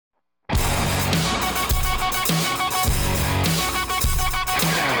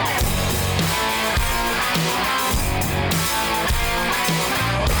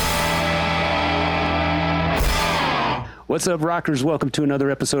What's up, rockers? Welcome to another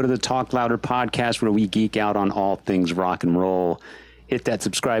episode of the Talk Louder podcast, where we geek out on all things rock and roll. Hit that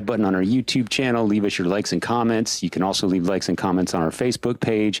subscribe button on our YouTube channel. Leave us your likes and comments. You can also leave likes and comments on our Facebook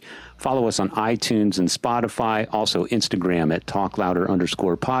page. Follow us on iTunes and Spotify. Also Instagram at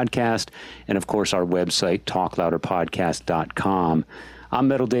talklouder_podcast. And of course, our website, talklouderpodcast.com. I'm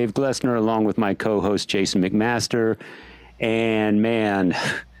Metal Dave Glessner, along with my co-host, Jason McMaster. And man,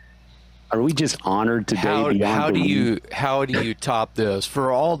 are we just honored today? How do you top this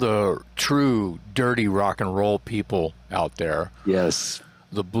for all the true dirty rock and roll people out there? Yes,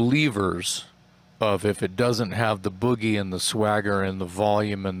 the believers of if it doesn't have the boogie and the swagger and the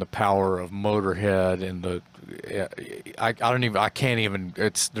volume and the power of Motorhead and the I can't even.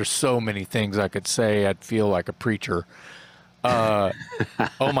 There's so many things I could say. I'd feel like a preacher. Oh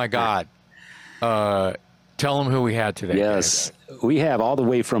my God. Tell them who we had today. Yes, we have all the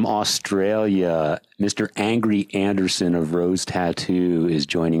way from Australia, Mr. Angry Anderson of Rose Tattoo is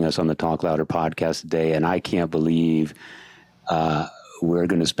joining us on the Talk Louder podcast today, and I can't believe we're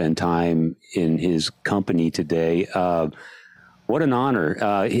going to spend time in his company today. What an honor.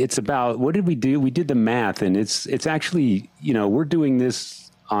 It's about, what did we do? We did the math, and it's actually, we're doing this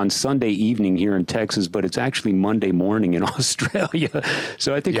on Sunday evening here in Texas, but it's actually Monday morning in Australia.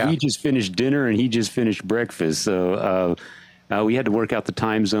 So I think we just finished dinner and he just finished breakfast. So we had to work out the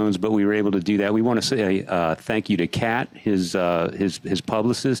time zones, but we were able to do that. We want to say thank you to Kat, his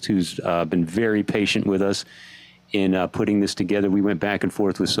publicist, who's been very patient with us in putting this together. We went back and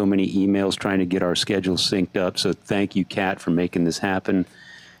forth with so many emails trying to get our schedules synced up. So thank you, Kat, for making this happen.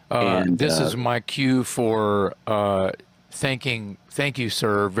 This is my cue for thank you,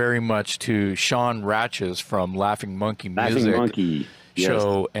 sir, very much to Sean Ratches from Laughing Monkey Music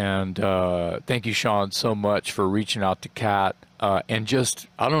Show. And thank you, Sean, so much for reaching out to Kat. And just,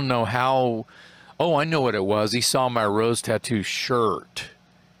 I don't know how, I know what it was. He saw my Rose Tattoo shirt.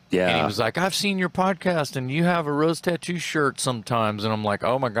 Yeah. And he was like, I've seen your podcast and you have a Rose Tattoo shirt sometimes. And I'm like,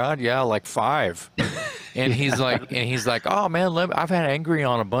 oh my God, yeah, like 5. And he's like, oh man, I've had Angry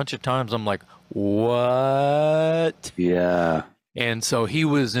on a bunch of times. I'm like, what? Yeah. And so he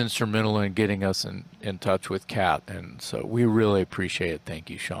was instrumental in getting us in touch with Kat. And so we really appreciate it. Thank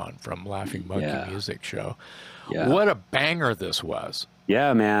you, Sean, from Laughing Monkey Music Show. Yeah. What a banger this was.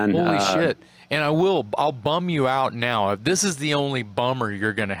 Yeah, man. Holy shit. And I'll bum you out now. If this is the only bummer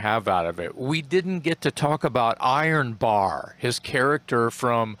you're going to have out of it, we didn't get to talk about Iron Bar, his character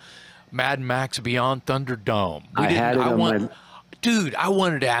from Mad Max Beyond Thunderdome. Dude, I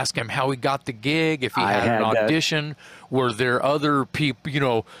wanted to ask him how he got the gig, if he had an audition. Were there other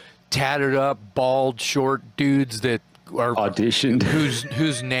people, tatted up, bald, short dudes that are auditioned,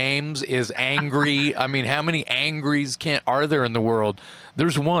 whose names is Angry? I mean, how many Angries are there in the world?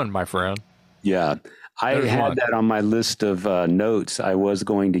 There's one, my friend. Yeah. I had that on my list of notes. I was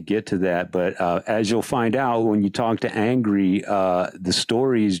going to get to that, but as you'll find out when you talk to Angry, the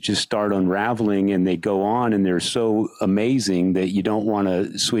stories just start unraveling and they go on, and they're so amazing that you don't want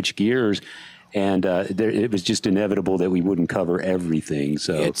to switch gears. And it was just inevitable that we wouldn't cover everything.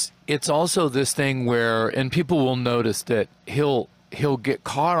 So it's also this thing where, and people will notice that he'll get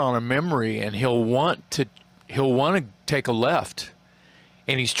caught on a memory and he'll want to take a left.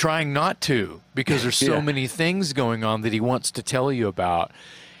 And he's trying not to, because there's so many things going on that he wants to tell you about.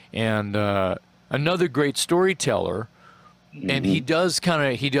 And another great storyteller, and he does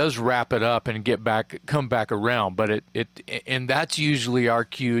wrap it up and come back around. But and that's usually our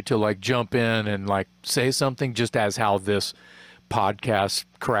cue to like jump in and like say something, just as how this podcast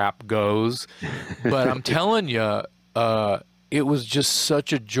crap goes. But I'm telling you, it was just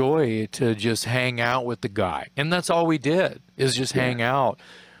such a joy to just hang out with the guy. And that's all we did, is just hang out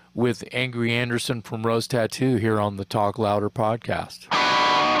with Angry Anderson from Rose Tattoo here on the Talk Louder podcast.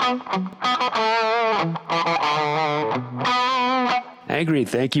 Angry,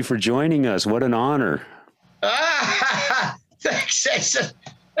 thank you for joining us. What an honor. Thanks.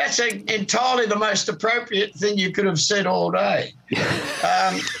 That's entirely the most appropriate thing you could have said all day.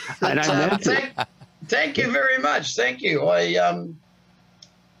 Thank you very much. Thank you.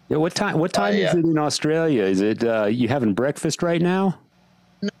 What time is it in Australia? Is it you having breakfast right now?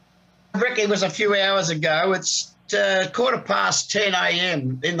 No, it was a few hours ago. It's 10:15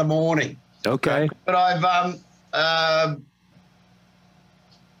 a.m. in the morning. Okay. But I've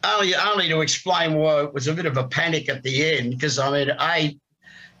only to explain why it was a bit of a panic at the end, because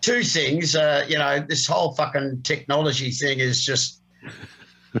two things. This whole fucking technology thing is just.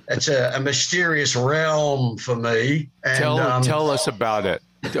 It's a mysterious realm for me. And, tell us about it.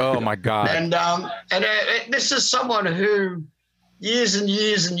 Oh my God! And this is someone who years and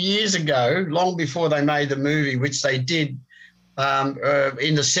years and years ago, long before they made the movie, which they did in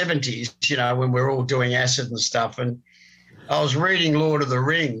the 70s, you know, when we were all doing acid and stuff. And I was reading Lord of the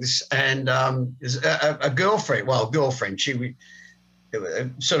Rings, and a girlfriend, she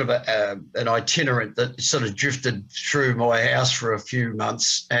sort of an itinerant that sort of drifted through my house for a few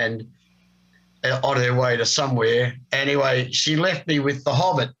months and on their way to somewhere. Anyway, she left me with The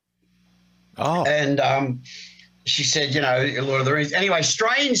Hobbit. Oh. And she said, you know, Lord of the Rings. Anyway,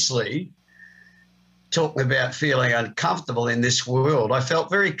 strangely, talking about feeling uncomfortable in this world, I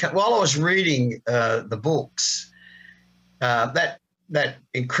felt while I was reading the books, that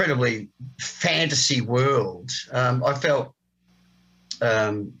incredibly fantasy world, I felt,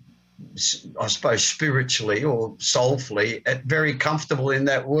 I suppose spiritually or soulfully, very comfortable in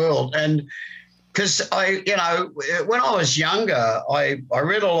that world. And because you know, when I was younger, I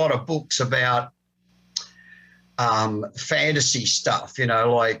read a lot of books about fantasy stuff, you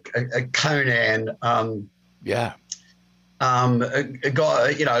know, like a Conan, Yeah. a guy,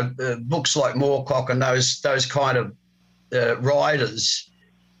 you know, books like Moorcock and those kind of writers.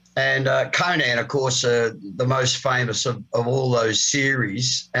 And Conan, of course, the most famous of all those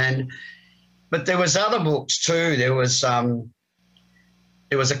series. But there was other books too. There was a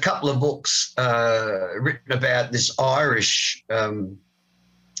couple of books written about this Irish,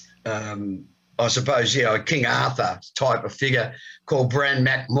 I suppose, you know, King Arthur type of figure called Bran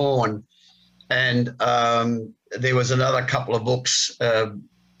Mac Morn. And there was another couple of books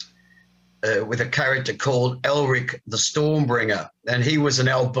with a character called Elric the Stormbringer, and he was an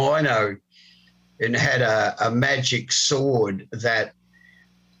albino and had a magic sword that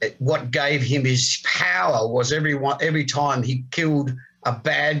what gave him his power was every time he killed a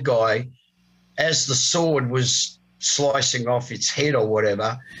bad guy, as the sword was slicing off its head or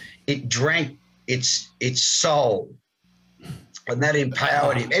whatever, it drank its soul, and that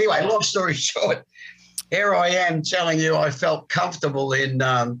empowered him. Anyway, long story short, here I am telling you I felt comfortable in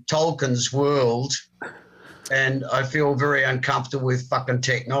Tolkien's world, and I feel very uncomfortable with fucking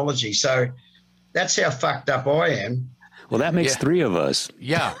technology. So that's how fucked up I am. Well, that makes three of us.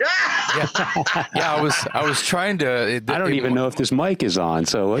 Yeah. Yeah. I was trying to. I don't even know if this mic is on.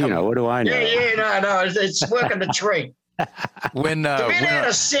 So, you know, what do I know? No, it's working a treat. When out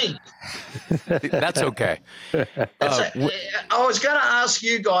of sync. That's okay. I was going to ask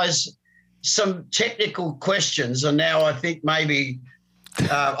you guys some technical questions, and now I think maybe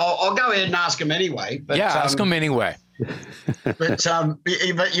I'll go ahead and ask them anyway. But, ask them anyway. But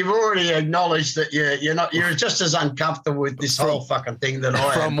you've already acknowledged that you're just as uncomfortable with this whole fucking thing that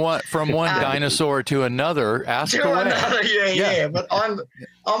I am. From one dinosaur to another. Ask away. Another, yeah. But I'm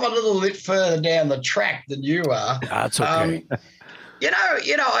a little bit further down the track than you are. That's okay. You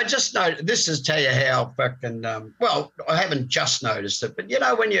know, I just know this is tell you how fucking. Well, I haven't just noticed it, but you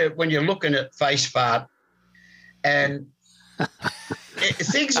know, when you're looking at face fart, and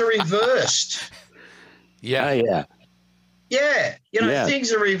things are reversed. Yeah. Yeah, you know,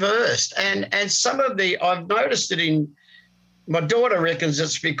 things are reversed, and some of I've noticed it in. My daughter reckons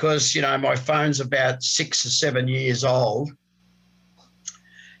it's because, you know, my phone's about 6 or 7 years old.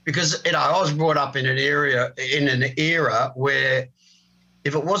 Because, you know, I was brought up in an era where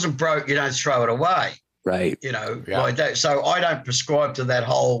if it wasn't broke, you don't throw it away. Right. You know, like that. So I don't prescribe to that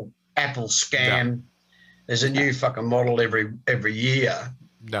whole Apple scam. No. There's a new fucking model every year.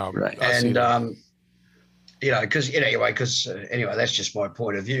 No, right. And you know, anyway, that's just my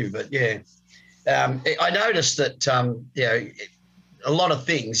point of view. But yeah, I noticed that you know, a lot of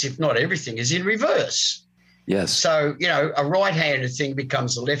things, if not everything, is in reverse. Yes. So, you know, a right-handed thing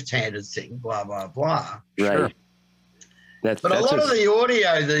becomes a left-handed thing. Blah blah blah. Right. Sure. But a lot of the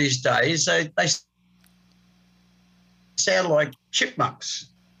audio these days, they sound like chipmunks.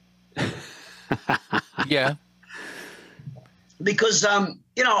 Yeah. Because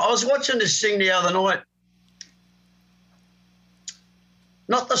you know, I was watching this thing the other night.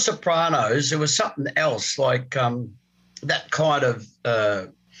 Not The Sopranos. It was something else, like that kind of,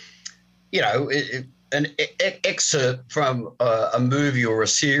 you know, an excerpt from a movie or a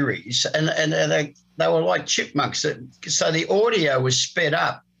series, and they were like chipmunks. So the audio was sped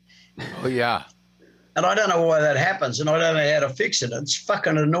up. Oh yeah. And I don't know why that happens, and I don't know how to fix it. It's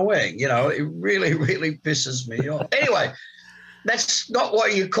fucking annoying. You know, it really, really pisses me off. Anyway, that's not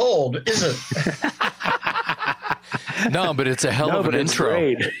what you called, is it? No, but it's a hell of an intro.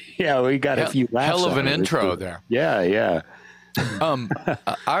 Great. Yeah, we got a few laughs. Hell of an intro there. Yeah. I'll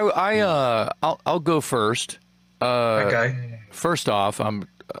go first. Okay. First off, I'm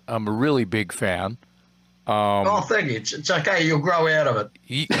a really big fan Oh, thank you. It's okay. You'll grow out of it.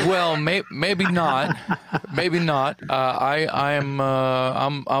 Well, maybe not. Maybe not. I'm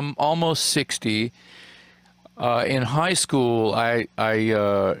almost 60. In high school, I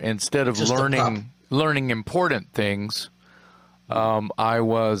instead of Just a pup. learning important things, I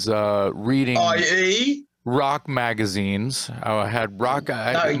was reading I.e. rock magazines. I had rock.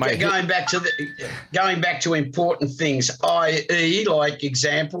 No, going back to important things. I.e. like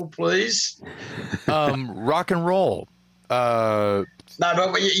example, please. rock and roll. No,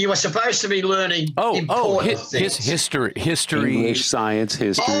 but you were supposed to be learning important things. History, English, science,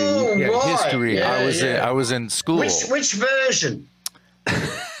 history. Oh, yeah, right. history. Yeah, I was in school. Which version?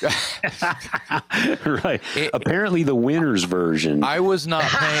 Right. Apparently the winner's version. I was not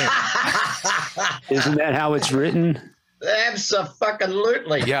paying. Isn't that how it's written?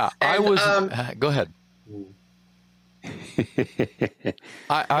 Absolutely. Yeah, I And, was. Go ahead.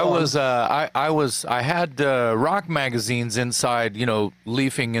 I had rock magazines inside,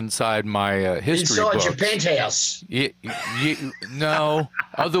 leafing inside my history inside books. your penthouse. No,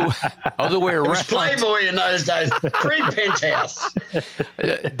 other way It was around. Playboy in those days. Pre-penthouse.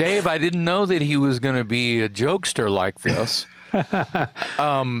 Dave, I didn't know that he was going to be a jokester like this. But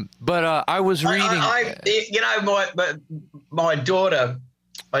I was reading. My daughter,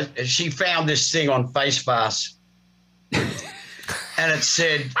 she found this thing on FacePass. And it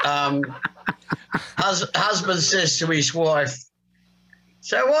said, husband says to his wife,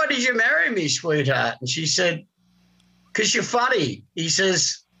 "So why did you marry me, sweetheart?" And she said, "'Cause you're funny." He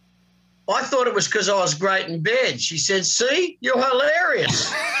says, "I thought it was because I was great in bed." She said, "See, you're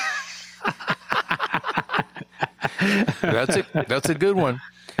hilarious." That's a good one.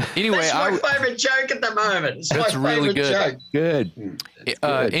 Anyway, That's my favorite joke at the moment. It's That's my really favorite good. joke.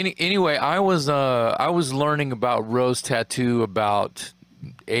 Good. Anyway, I was learning about Rose Tattoo about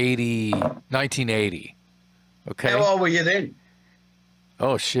 1980. Okay. How old were you then?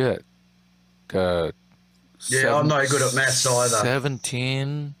 Oh shit. I'm no good at maths either.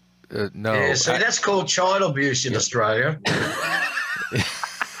 17. No. Yeah, so that's called child abuse in Australia.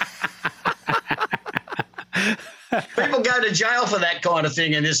 People go to jail for that kind of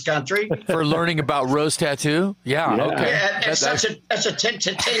thing in this country. For learning about Rose Tattoo? Yeah. Yeah. Okay. Yeah, at such a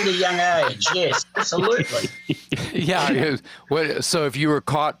tender young age. Yes, absolutely. Yeah. So if you were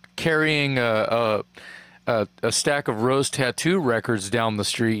caught carrying a stack of Rose Tattoo records down the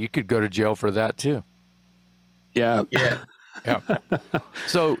street, you could go to jail for that too. Yeah. Yeah. Yeah.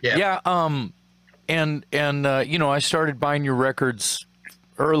 So Yeah. I started buying your records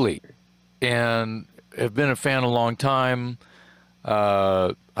early, and have been a fan a long time.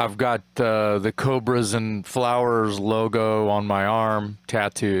 I've got the Cobras and Flowers logo on my arm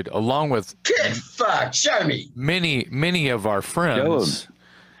tattooed, along with Get fucked. Show me. many of our friends.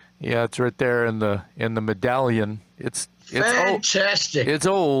 Yeah, it's right there in the medallion. It's Fantastic. It's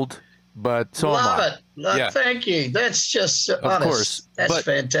old, but so Love am I. it. Yeah. Thank you. That's just Of honest. course. That's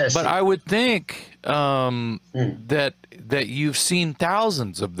fantastic. But I would think that you've seen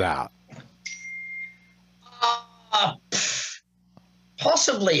thousands of that.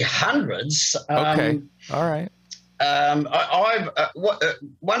 Possibly hundreds. Okay. All right.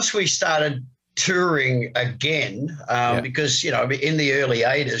 Once we started touring again, because in the early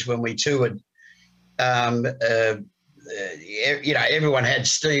 '80s when we toured, everyone had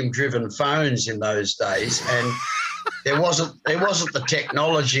steam-driven phones in those days, and there wasn't the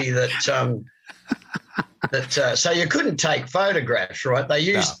technology that so you couldn't take photographs, right?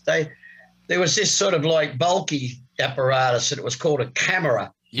 There was this sort of like bulky apparatus, and it was called a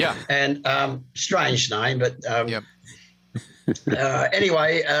camera. Yeah. And strange name, but Yep.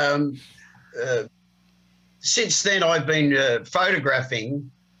 anyway, since then I've been photographing.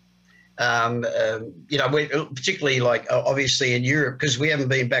 Particularly like obviously in Europe, because we haven't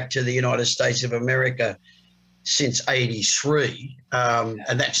been back to the United States of America since '83, and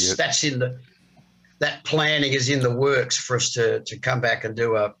that's in that planning is in the works for us to come back and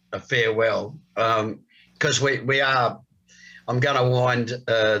do a farewell, because I'm going to wind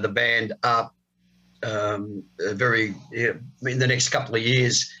the band up in the next couple of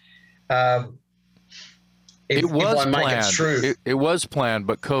years. If I make planned. it through. It was planned,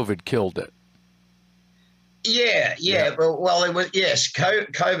 but COVID killed it. Yeah. Well, it was, yes,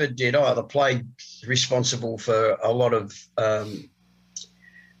 COVID did. The plague responsible for a lot of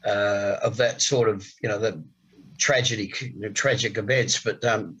that sort of, the tragic events. But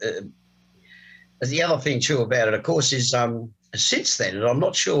the other thing too about it, of course, is since then, and I'm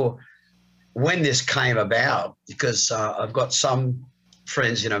not sure when this came about, because I've got some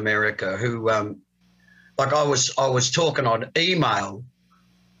friends in America who, like I was talking on email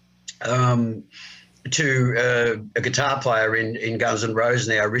to a guitar player in Guns N' Roses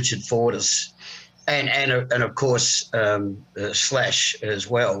now, Richard Fortus, and of course Slash as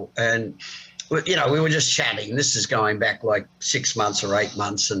well. And we were just chatting. This is going back like 6 months or 8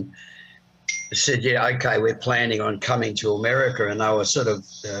 months, and I said, "Yeah, okay, we're planning on coming to America," and they were sort of,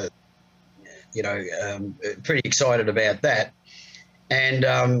 pretty excited about that.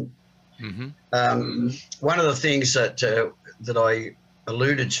 And one of the things that I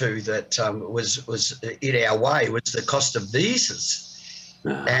alluded to that was in our way was the cost of visas.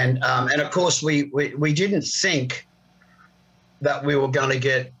 And of course we didn't think that we were going to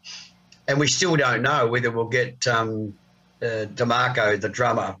get, and we still don't know whether we'll get DeMarco, the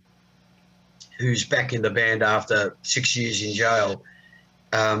drummer, who's back in the band after 6 years in jail.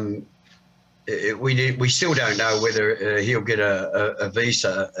 We still don't know whether he'll get a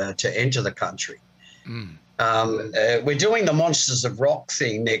visa to enter the country. We're doing the Monsters of Rock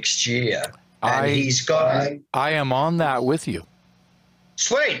thing next year, and he's got. I am on that with you.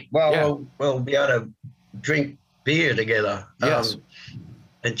 Sweet. Well, we'll be able to drink beer together. Yes.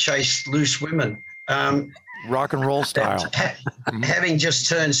 And chase loose women. Rock and roll style. Having just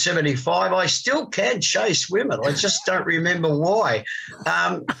turned 75, I still can chase women. I just don't remember why.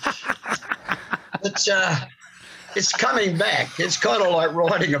 It's coming back. It's kind of like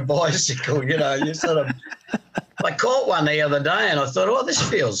riding a bicycle, you sort of. I caught one the other day and I thought, oh, this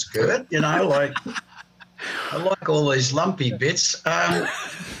feels good, like I like all these lumpy bits.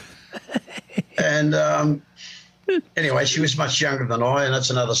 Anyway, she was much younger than I, and that's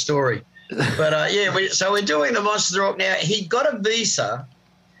another story. But so we're doing the Monsters of Rock now. He got a visa.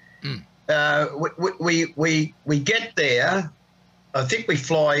 We get there. I think we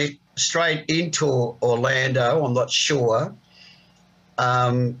fly straight into Orlando. I'm not sure.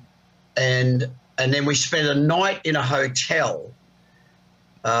 And then we spend a night in a hotel.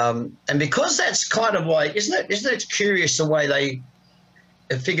 And because that's kind of like, isn't it curious the way they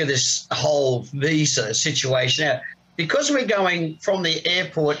figure this whole visa situation out? Because we're going from the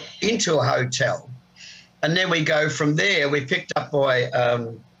airport into a hotel, and then we go from there, we're picked up by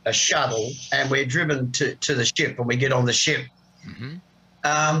a shuttle, and we're driven to the ship, and we get on the ship.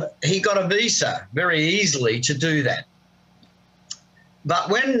 He got a visa very easily to do that. But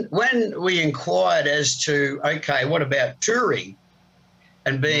when we inquired as to, okay, what about touring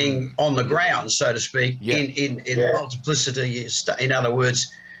and being on the ground, so to speak, in multiplicity, in other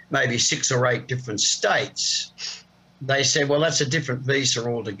words, maybe 6 or 8 different states, they said, well, that's a different visa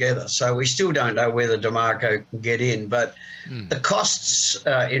altogether. So we still don't know whether DeMarco can get in, but the costs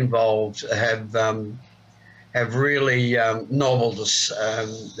involved have really nobbled us.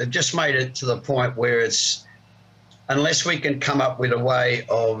 They've just made it to the point where it's, unless we can come up with a way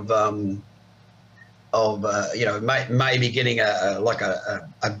of maybe getting a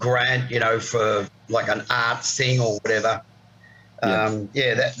grant, for like an art thing or whatever.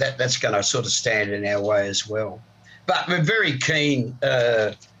 That's going to sort of stand in our way as well. But we're very keen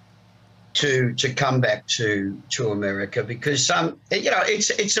to come back to America because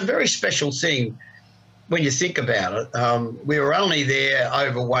it's a very special thing when you think about it. We were only there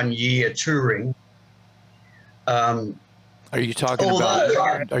over 1 year touring. Are you talking about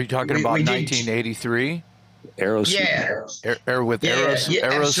 1983? Aerosmith. Yeah.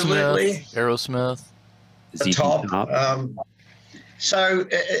 Aerosmith. The top. So,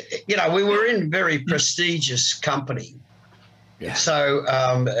 we were in very prestigious company. Yeah. So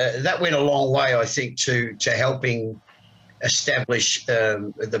that went a long way, I think, to helping establish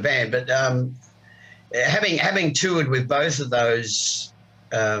the band. But having toured with both of those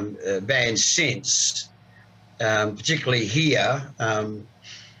bands since, particularly here, and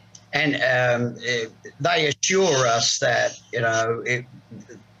they assure us that,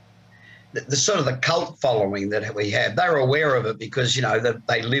 the sort of the cult following that we have, they're aware of it because,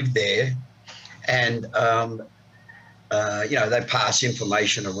 they live there and, they pass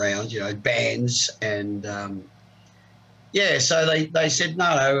information around, bands and, so they said,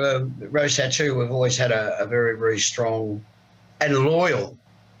 no, Rose Tattoo, we've always had a very, very strong and loyal,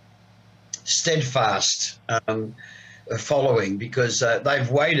 steadfast following because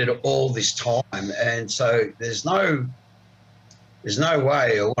they've waited all this time. And so there's no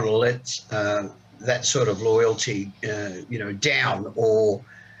way I want to let that sort of loyalty, down or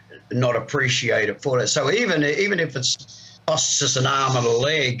not appreciate it for it. So even if it's costs us an arm and a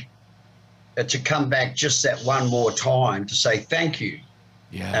leg to come back just that one more time to say thank you,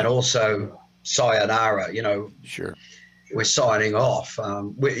 and also sayonara. Sure, we're signing off.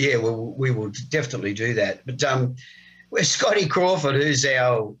 We will definitely do that. But with Scotty Crawford, who's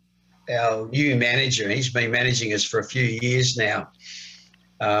our new manager, and he's been managing us for a few years now.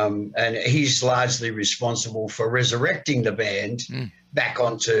 And he's largely responsible for resurrecting the band back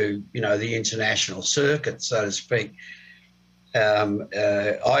onto, the international circuit, so to speak.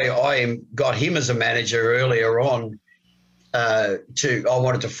 I got him as a manager earlier on. I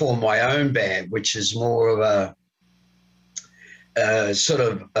wanted to form my own band, which is more of a sort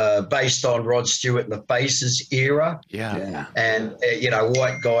of based on Rod Stewart and the Faces era. Yeah. And,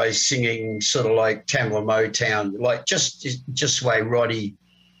 white guys singing sort of like Tamla Motown, like just the way Roddy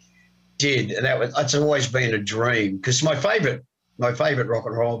did. And that's always been a dream, because my favorite rock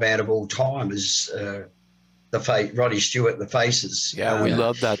and roll band of all time is Roddy Stewart and the Faces. Yeah, we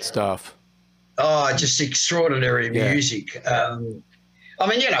love that stuff. Oh, just extraordinary music. I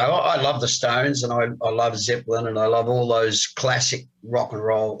love the Stones, and I love Zeppelin, and I love all those classic rock and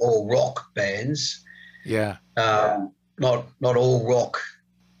roll or rock bands. Yeah. Not all rock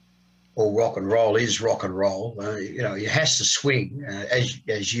or rock and roll is rock and roll. It has to swing,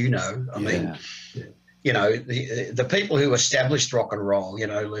 as you know. I mean, the people who established rock and roll,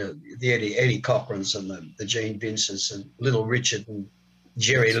 the Eddie Cochrans and the Gene Vincents and Little Richard and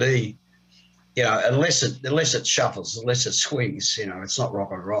Jerry Lee. Unless it shuffles, unless it swings, it's not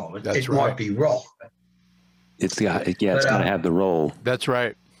rock and roll. It might be rock. It's got to have the roll. That's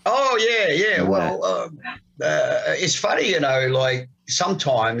right. Oh yeah. Well, it's funny, like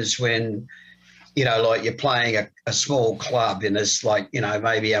sometimes when, like you're playing a small club and there's like,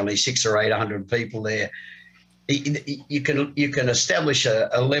 maybe only 600 or 800 people there, you can establish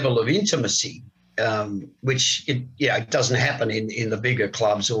a level of intimacy. Which it doesn't happen in the bigger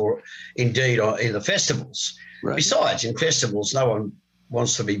clubs or indeed in the festivals. Right. Besides, in festivals, no one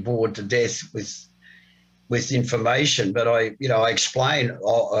wants to be bored to death with information. But I explain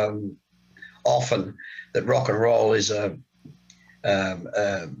often that rock and roll is a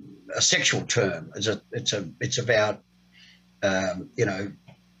sexual term. It's about the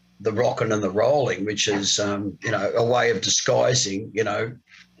rocking and the rolling, which is a way of disguising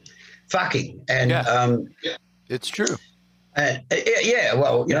fucking. And it's true. And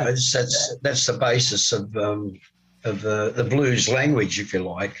that's the basis of the blues language, if you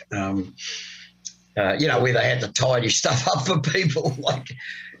like. Where they had to tidy stuff up for people,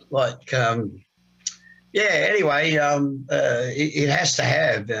 anyway, it has to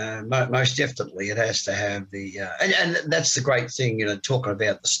have, most definitely, it has to have the, and that's the great thing, talking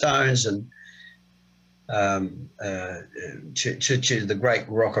about the Stones and to the great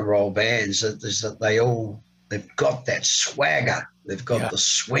rock and roll bands, is that they've got that swagger, they've got the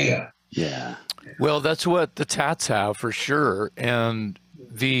swing. Yeah. Well, that's what the Tats have for sure, and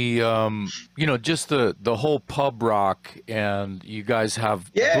the just the whole pub rock, and you guys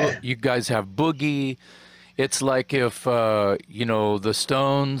have boogie. It's like if the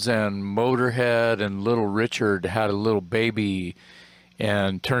Stones and Motorhead and Little Richard had a little baby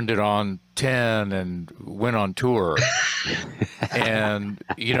and turned it on 10 and went on tour. And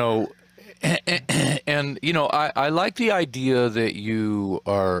I like the idea that you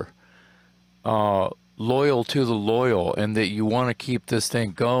are loyal to the loyal, and that you want to keep this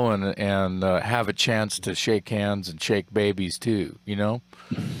thing going and have a chance to shake hands and shake babies too, Yeah.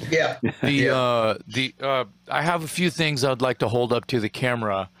 I have a few things I'd like to hold up to the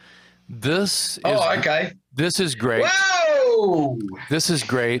camera. This is great. Whoa! This is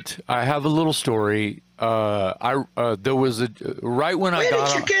great. I have a little story. There was where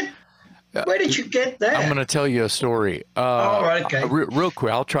did you get that? I'm going to tell you a story. Okay. Real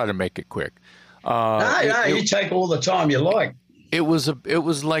quick. I'll try to make it quick. You take all the time you like. It was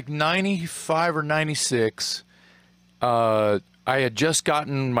like 95 or 96. I had just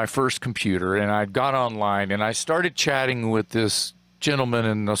gotten my first computer, and I'd got online, and I started chatting with this gentleman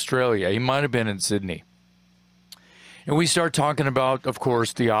in Australia. He might have been in Sydney. And we started talking about, of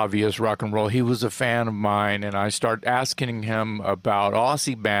course, the obvious rock and roll. He was a fan of mine, and I started asking him about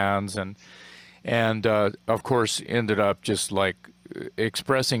Aussie bands, and of course ended up just like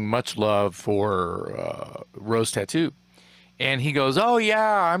expressing much love for Rose Tattoo. And he goes, "Oh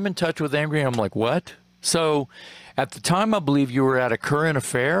yeah, I'm in touch with Angry." I'm like, "What?" So at the time, I believe you were at a Current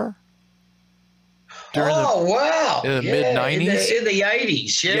Affair. Wow! In the mid-90s? In the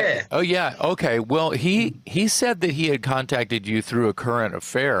 80s, yeah. Oh, yeah. Okay. Well, he said that he had contacted you through a Current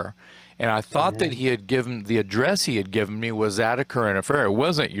Affair, and I thought that he had given the address he had given me was at a Current Affair. It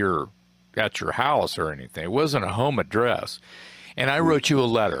wasn't at your house or anything. It wasn't a home address. And I wrote you a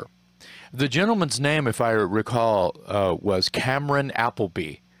letter. The gentleman's name, if I recall, was Cameron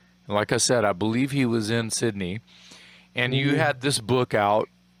Appleby. And like I said, I believe he was in Sydney. And you had this book out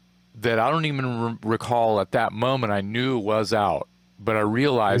that I don't even recall at that moment. I knew it was out, but I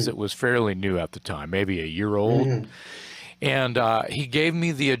realized it was fairly new at the time, maybe a year old. And he gave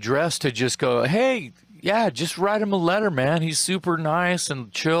me the address to just go, hey, yeah, just write him a letter, man. He's super nice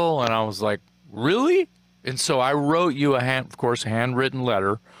and chill. And I was like, really? And so I wrote you a handwritten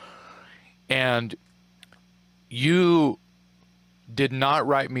letter. And you did not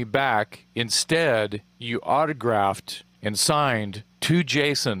write me back. Instead, you autographed and signed to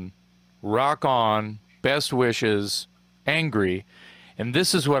Jason, rock on, best wishes, Angry. And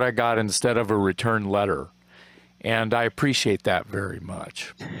this is what I got instead of a return letter. And I appreciate that very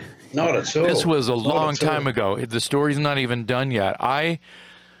much. Not at all. This was a long time ago. The story's not even done yet.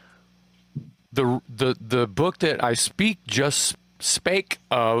 The book that I spake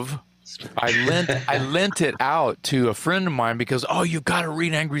of, I lent it out to a friend of mine because, oh, you've got to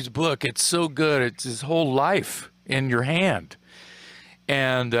read Angry's book. It's so good. It's his whole life in your hand.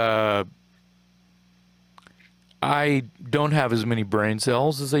 And I don't have as many brain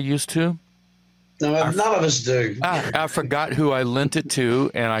cells as I used to. No, none of us do. I forgot who I lent it to,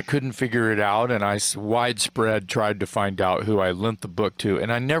 and I couldn't figure it out, and I widespread tried to find out who I lent the book to,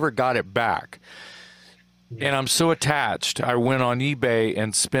 and I never got it back. And I'm so attached. I went on eBay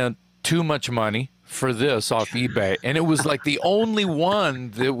and spent too much money for this off eBay, and it was like the only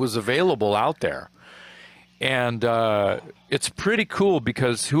one that was available out there. And it's pretty cool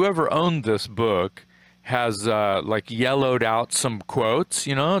because whoever owned this book has like yellowed out some quotes,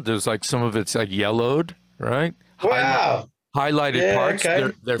 you know, there's like some of it's like yellowed, right? Wow. Highlighted parts,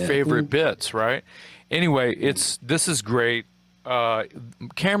 okay. their favorite bits, right? Anyway, this is great.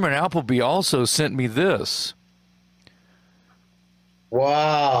 Cameron Appleby also sent me this.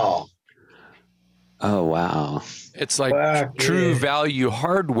 Wow. Oh, wow. It's like True Value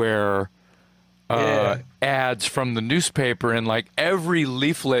Hardware ads from the newspaper, and like every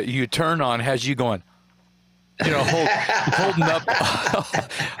leaflet you turn on has you going, you know,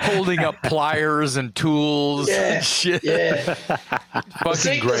 holding up pliers and tools and shit. Yeah.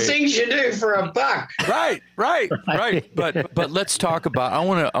 Fucking great. The things you do for a buck. Right. But let's talk about. I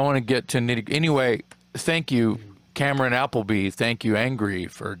want to get to nitty. Anyway, thank you, Cameron Appleby. Thank you, Angry,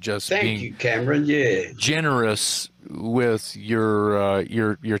 for just Thank you, Cameron. Yeah. generous with your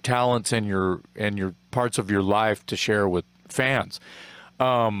talents and your parts of your life to share with fans.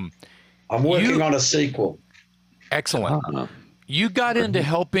 I'm working on a sequel. Excellent. You got into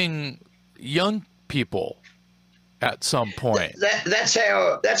helping young people at some point. That's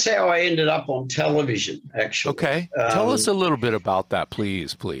how I ended up on television, actually. Okay. Tell us a little bit about that,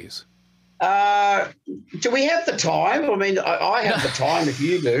 please. Do we have the time? I mean, I have the time if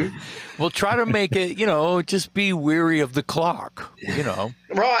you do. We'll try to make it, you know, just be weary of the clock, you know.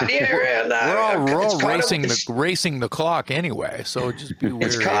 Right, yeah. No, we're all racing the clock anyway, so just be weary.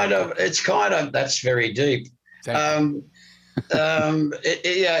 It's kind of that's very deep. It's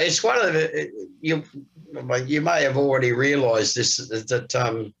one of the you may have already realised this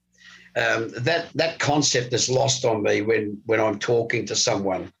that that concept is lost on me when I'm talking to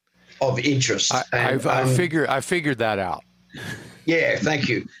someone of interest. I figured that out. Yeah, thank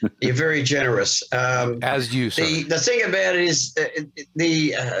you. You're very generous. As you, sir. The thing about it is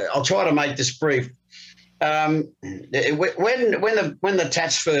I'll try to make this brief. When the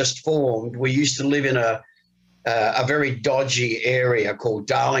Tats first formed, we used to live in a very dodgy area called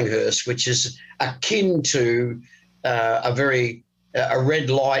Darlinghurst, which is akin to a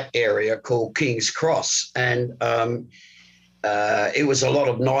red light area called King's Cross, and it was a lot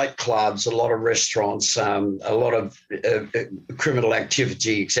of nightclubs, a lot of restaurants, a lot of criminal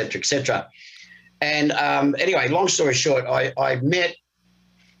activity, et cetera, et cetera. And anyway, long story short, I met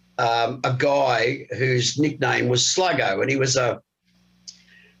a guy whose nickname was Sluggo, and he was a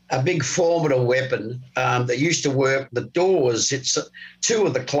big formidable weapon that used to work the doors at two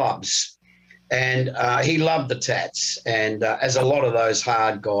of the clubs. And he loved the Tats, and as a lot of those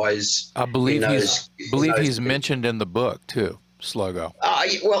hard guys, I believe he's mentioned in the book too, Sluggo.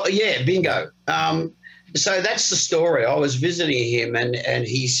 Well, yeah, bingo. So that's the story. I was visiting him, and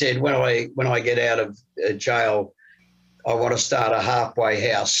he said, when I get out of jail, I want to start a halfway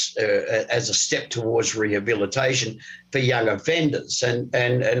house as a step towards rehabilitation for young offenders.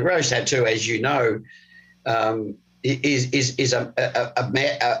 And Rose Tattoo, as you know, is a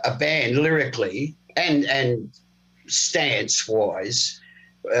band lyrically and stance wise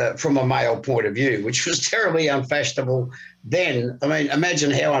from a male point of view, which was terribly unfashionable then. I mean,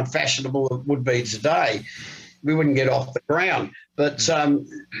 imagine how unfashionable it would be today. We wouldn't get off the ground. But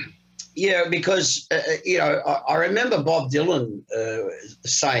because I remember Bob Dylan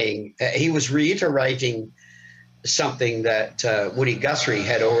saying he was reiterating something that Woody Guthrie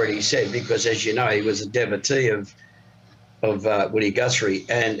had already said, because, as you know, he was a devotee of Woody Guthrie,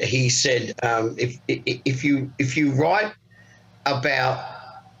 and he said, if you write about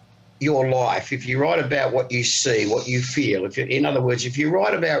your life, if you write about what you see, what you feel, in other words, if you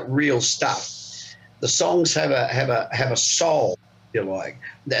write about real stuff, the songs have a soul, if you like,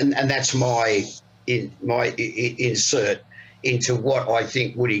 and that's my insert into what I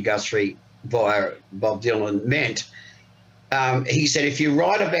think Woody Guthrie via Bob Dylan meant. He said, if you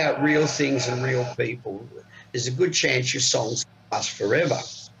write about real things and real people, there's a good chance your songs last forever.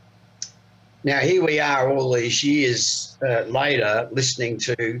 Now, here we are all these years later listening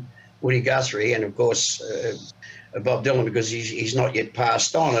to Woody Guthrie and, of course, Bob Dylan, because he's not yet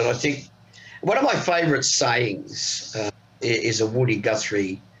passed on. And I think one of my favourite sayings is a Woody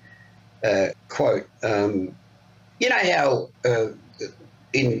Guthrie quote. You know how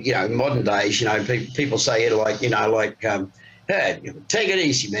in modern days, people say it like, hey, take it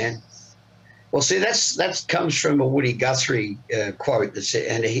easy, man. Well, see, that comes from a Woody Guthrie quote.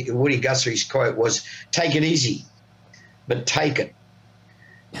 Woody Guthrie's quote was, take it easy, but take it.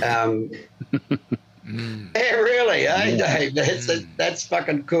 Yeah, really, eh, Dave? That's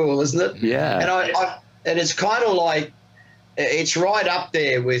fucking cool, isn't it? Yeah. And it's kind of like, it's right up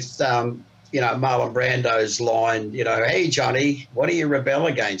there with, Marlon Brando's line, hey, Johnny, what do you rebel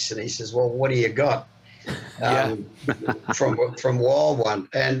against? And he says, well, what do you got? From Wild One.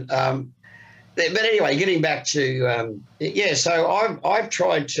 And but anyway, getting back to so I've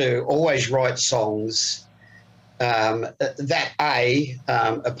tried to always write songs that a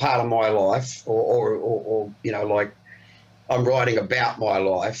part of my life, or like I'm writing about my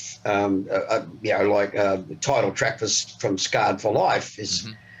life. The title track from Scarred for Life is,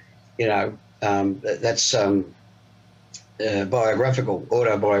 that's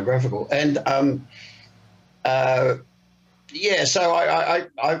autobiographical, and so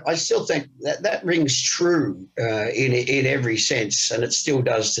I still think that rings true in every sense, and it still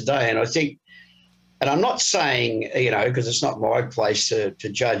does today. And I think, and I'm not saying, because it's not my place to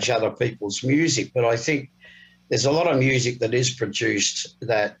judge other people's music, but I think there's a lot of music that is produced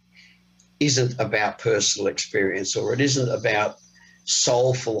that isn't about personal experience, or it isn't about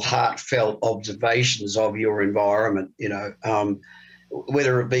soulful, heartfelt observations of your environment,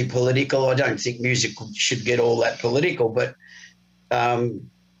 whether it be political. I don't think music should get all that political, but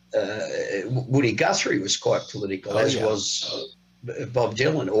Woody Guthrie was quite political, was Bob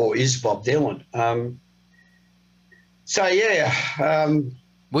Dylan, or is Bob Dylan.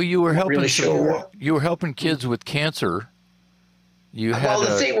 Well, you were helping. Really sure. You were helping kids with cancer.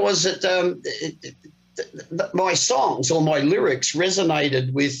 The thing was that my songs or my lyrics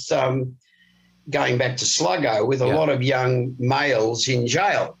resonated with, going back to Sluggo, with a lot of young males in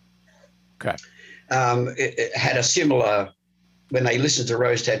jail. Okay. It had a similar, when they listened to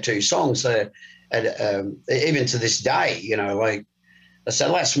Rose Tattoo songs, even to this day, like, I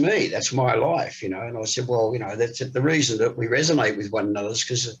said, that's me, that's my life, and I said, well, that's the reason that we resonate with one another is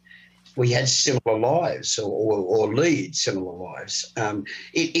because we had similar lives or lead similar lives.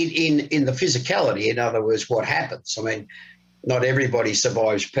 In the physicality, in other words, what happens. I mean, not everybody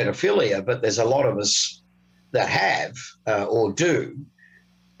survives pedophilia, but there's a lot of us that have or do.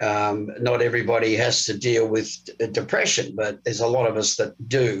 Not everybody has to deal with depression, but there's a lot of us that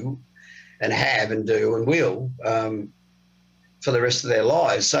do and have and do and will for the rest of their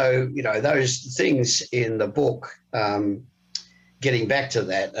lives. So, those things in the book, getting back to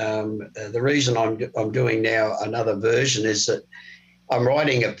that, the reason I'm doing now another version is that I'm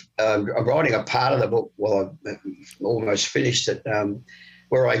writing a part of the book. Well, I've almost finished it,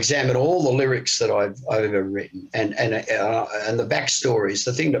 where I examine all the lyrics that I've ever written and the backstories,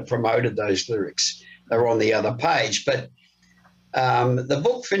 the thing that promoted those lyrics. They're on the other page, but the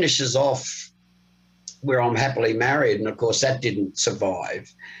book finishes off where I'm happily married, and of course that didn't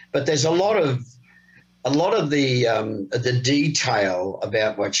survive. But there's a lot of the detail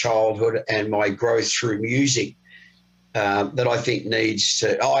about my childhood and my growth through music that I think I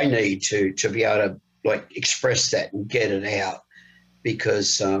need to be able to express that and get it out,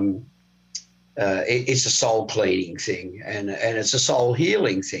 because it's a soul cleaning thing and it's a soul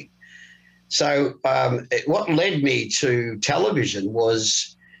healing thing. So what led me to television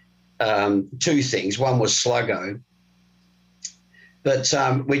was two things. One was Sluggo, but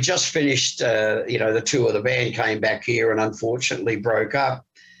we just finished, the tour of the band came back here and unfortunately broke up.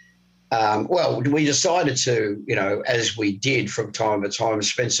 We decided to, as we did from time to time,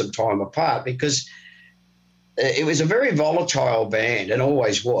 spend some time apart, because it was a very volatile band and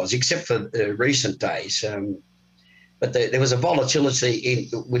always was, except for recent days. But there was a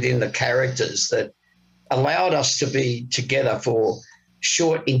volatility within the characters that allowed us to be together for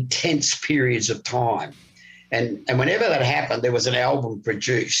short, intense periods of time. And whenever that happened, there was an album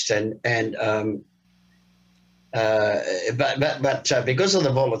produced. And But because of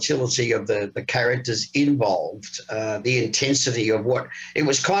the volatility of the characters involved, the intensity of what it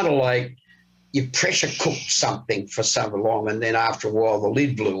was kind of like you pressure cooked something for so long, and then after a while the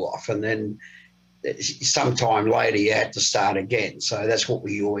lid blew off, and then sometime later you had to start again. So that's what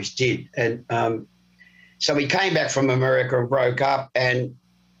we always did. And so we came back from America and broke up, and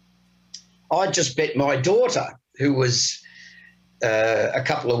I just met my daughter, who was a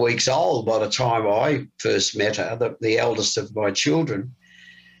couple of weeks old by the time I first met her, the eldest of my children.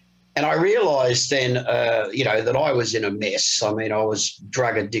 And I realised then, that I was in a mess. I mean, I was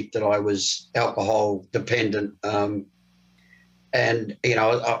drug addicted, I was alcohol dependent, and,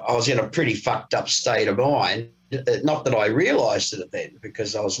 I was in a pretty fucked up state of mind. Not that I realised it then,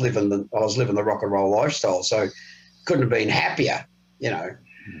 because I was living the rock and roll lifestyle, so couldn't have been happier,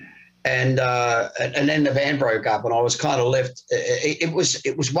 And then the band broke up, and I was kind of left. It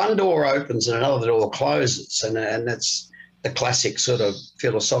was one door opens and another door closes, and that's the classic sort of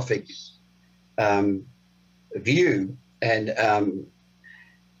philosophic view. And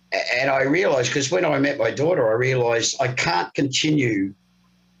I realised, because when I met my daughter, I realised I can't continue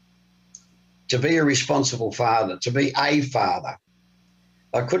to be a responsible father, to be a father.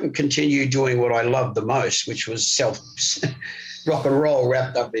 I couldn't continue doing what I loved the most, which was rock and roll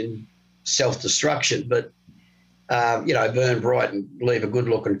wrapped up in self-destruction, but, burn bright and leave a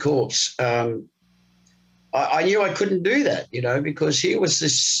good-looking corpse. I knew I couldn't do that, because he was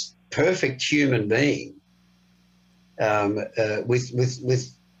this perfect human being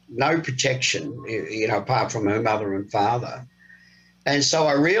with no protection, apart from her mother and father. And so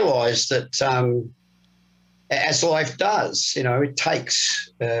I realised that as life does, it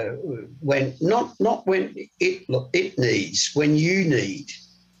takes when not when it needs, when you need.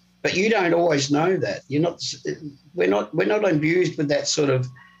 But you don't always know that. We're not imbued with that sort of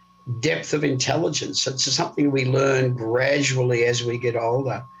depth of intelligence. It's something we learn gradually as we get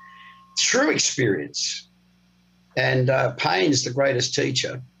older through experience. And pain's the greatest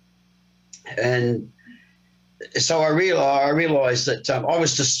teacher. And so I realised that I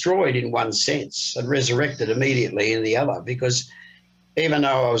was destroyed in one sense and resurrected immediately in the other, because even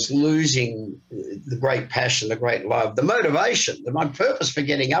though I was losing the great passion, the great love, the motivation, my purpose for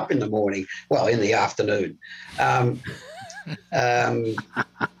getting up in the morning, well, in the afternoon,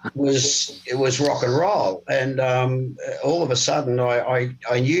 was rock and roll. And all of a sudden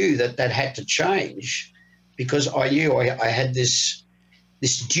I knew that had to change, because I knew I had this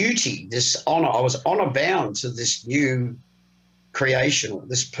duty, this honour. I was honour bound to this new creation,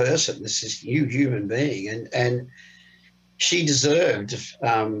 this person, this new human being, and she deserved,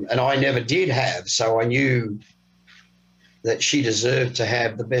 and I never did have. So I knew that she deserved to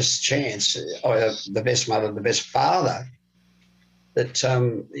have the best chance, the best mother, the best father that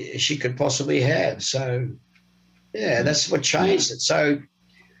she could possibly have. So, yeah, that's what changed it. So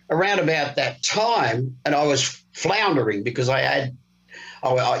around about that time, and I was floundering because I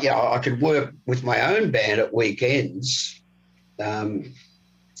could work with my own band at weekends,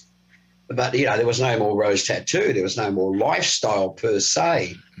 but, there was no more Rose Tattoo. There was no more lifestyle per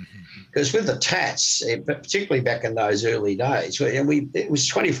se. Because with the Tats, particularly back in those early days, it was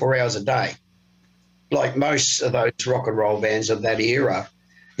 24 hours a day, like most of those rock and roll bands of that era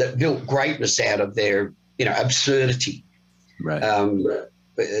that built greatness out of their, absurdity. Right.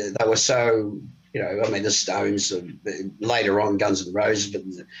 They were so, the Stones, later on Guns N' Roses, but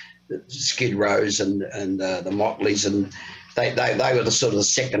the Skid Rows and the Motleys, and they were the sort of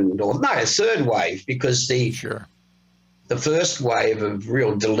the third wave, because the first wave of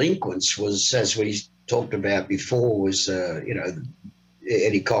real delinquents was, as we talked about before, was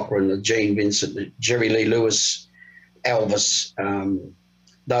Eddie Cochran, Gene Vincent, Jerry Lee Lewis, Elvis.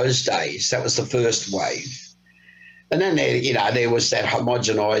 Those days, that was the first wave. And then there was that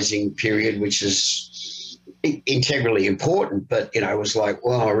homogenizing period, which is integrally important, but it was like,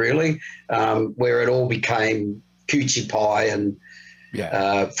 well, really, where it all became coochie pie and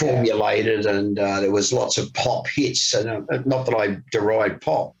formulated, and there was lots of pop hits, and not that I deride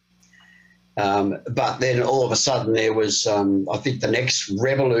pop, but then all of a sudden there was, I think the next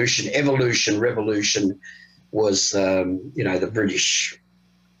revolution was, the British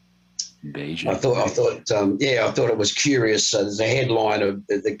invasion. I thought it was curious. There's a headline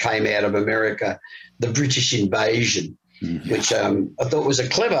that came out of America, the British invasion, which I thought was a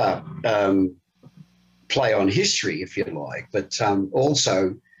clever play on history, if you like, but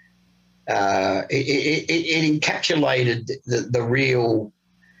also it encapsulated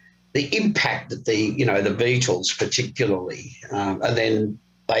the impact that the Beatles particularly, and then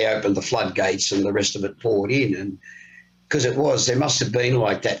they opened the floodgates and the rest of it poured in, and because there must have been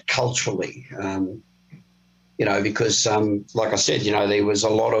like that culturally. because like I said, there was a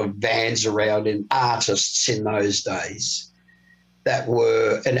lot of bands around and artists in those days that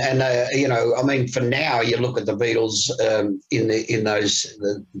were, for now you look at the Beatles in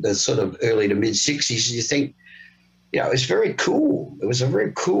the sort of early to mid 60s, and you think, it was very cool. It was a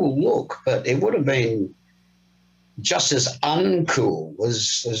very cool look, but it would have been just as uncool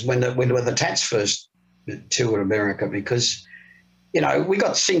as when the Tats first toured America, because we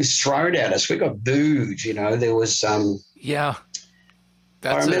got things thrown at us. We got booed. There was yeah.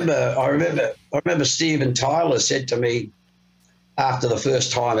 I remember Steven Tyler said to me after the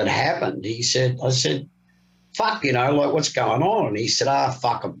first time it happened. I said, "Fuck, like what's going on?" And he said,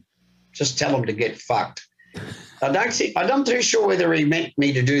 "Fuck them. Just tell them to get fucked." I'm not too sure whether he meant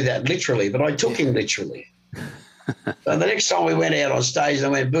me to do that literally, but I took him literally. So the next time we went out on stage and I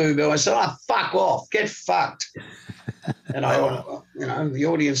went boo boo, I said, fuck off, get fucked. And the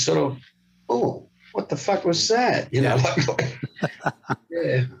audience sort of, oh, what the fuck was that? Yeah.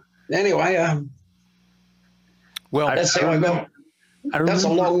 Anyway, well, that's how I got. That's a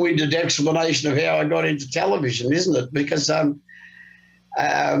long-winded explanation of how I got into television, isn't it? Because I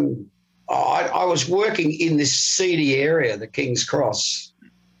was working in this seedy area, the King's Cross,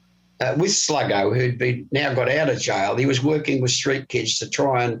 with Sluggo, who'd now got out of jail. He was working with street kids to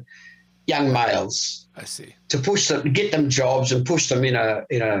try and young males. I see. To push them, get them jobs and push them in a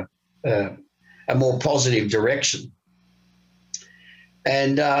more positive direction.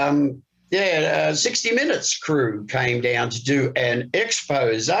 And 60 Minutes crew came down to do an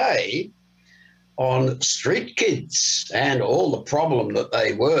expose on street kids and all the problem that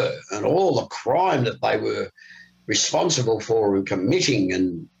they were and all the crime that they were responsible for and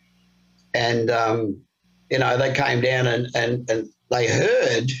committing. And they came down and they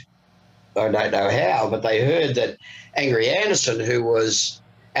heard, I don't know how, but they heard that Angry Anderson, who was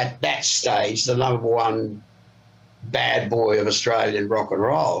at that stage the number one bad boy of Australian rock and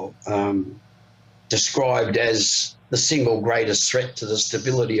roll, described as the single greatest threat to the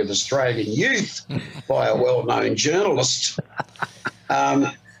stability of Australian youth by a well-known journalist.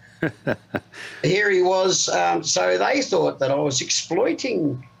 Here he was. So they thought that I was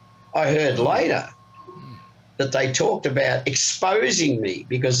exploiting. I heard later that they talked about exposing me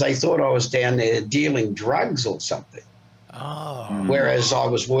because they thought I was down there dealing drugs or something. Oh. Whereas I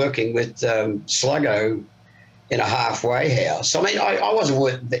was working with Sluggo in a halfway house. I mean, I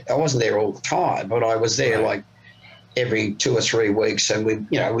wasn't there all the time, but I was there like every 2 or 3 weeks, and we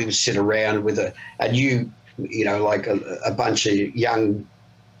would sit around with a new, like a bunch of young,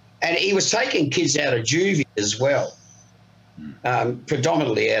 and he was taking kids out of juvie as well,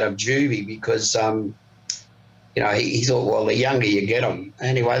 predominantly out of juvie because, he thought, well, the younger you get them.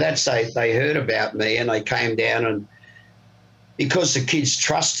 Anyway, they heard about me and they came down, and because the kids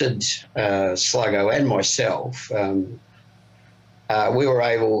trusted Sluggo and myself, they were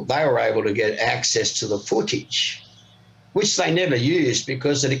able to get access to the footage, which they never used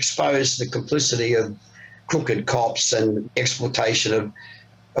because it exposed the complicity of crooked cops and exploitation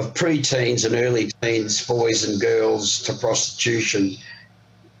of pre-teens and early teens, boys and girls, to prostitution.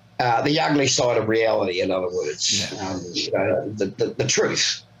 The ugly side of reality, in other words, the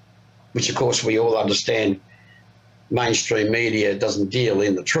truth, which of course we all understand. Mainstream media doesn't deal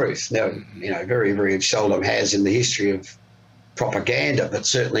in the truth. Now, very, very seldom has in the history of propaganda, but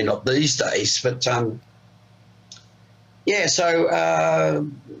certainly not these days. But so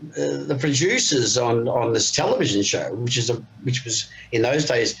the producers on this television show, which was in those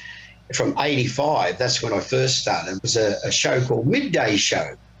days from '85, that's when I first started. It was a show called Midday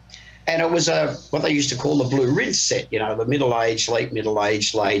Show, and it was what they used to call the Blue Ridge set. The late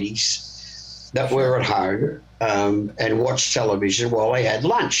middle-aged ladies that were at home and watched television while they had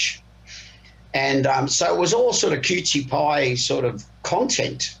lunch. And so it was all sort of cutesy pie sort of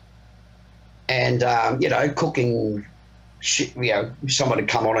content. And, cooking, someone would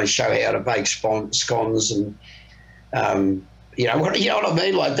come on and show how to bake scones and, what I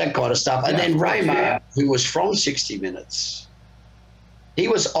mean? Like that kind of stuff. And then Raymar, who was from 60 Minutes, he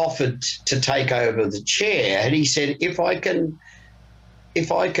was offered to take over the chair. And he said, if I can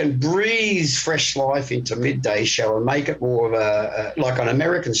breathe fresh life into Midday Show and make it more of like an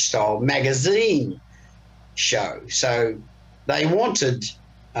American-style magazine show. So they wanted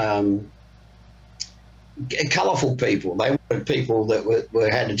colourful people. They wanted people that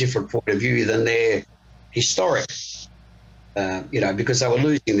had a different point of view than their historic, because they were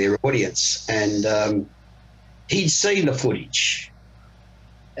losing their audience. And he'd seen the footage.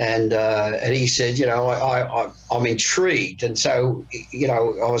 And he said, I'm intrigued. And so, I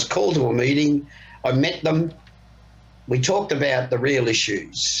was called to a meeting. I met them. We talked about the real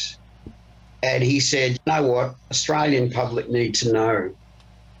issues. And he said, you know what, Australian public need to know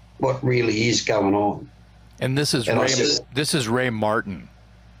what really is going on. And this is Ray Martin,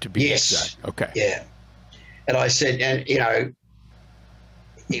 to be exact. Okay. Yeah. And I said, and you know,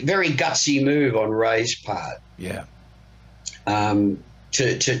 very gutsy move on Ray's part. Yeah. To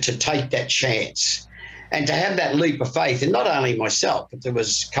take that chance and to have that leap of faith, and not only myself, but there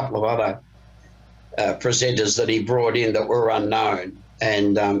was a couple of other presenters that he brought in that were unknown.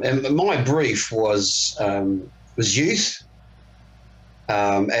 And my brief was youth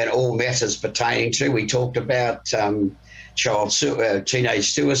and all matters pertaining to. We talked about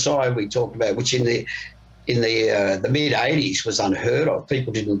teenage suicide. We talked about, which in the mid 80s was unheard of.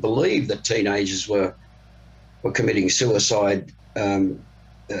 People didn't believe that teenagers were committing suicide in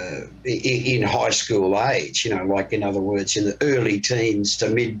high school age, you know, like in other words, in the early teens to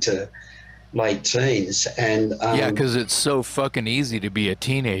mid to late teens. And yeah, because it's so fucking easy to be a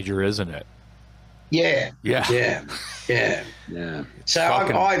teenager, isn't it? Yeah.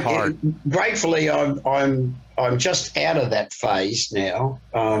 So gratefully, I'm just out of that phase now.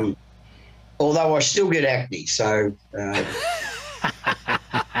 Although I still get acne, so.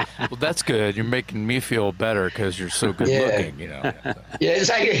 Well, that's good. You're making me feel better because you're so good looking, you know. Yeah,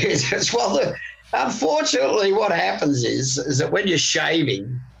 it's well. Unfortunately, what happens is that when you're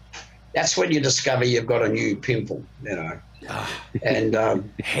shaving, that's when you discover you've got a new pimple, you know. And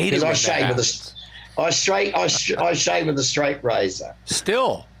because I shave with a straight razor.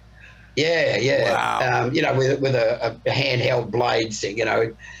 Still. Yeah. Wow. You know, with a handheld blade thing, you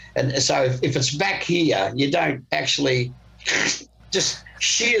know. And so if it's back here, you don't actually just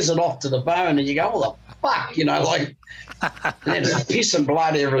shears it off to the bone and you go, oh, the fuck, you know, like, and then there's piss and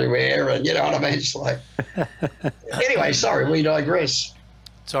blood everywhere, and you know what I mean? It's like, anyway, sorry, we digress.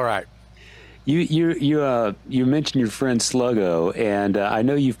 It's all right. You mentioned your friend Sluggo, and I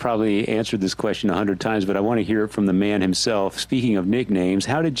know you've probably answered this question 100 times, but I want to hear it from the man himself. Speaking of nicknames,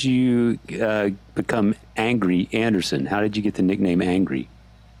 how did you become Angry Anderson? How did you get the nickname Angry?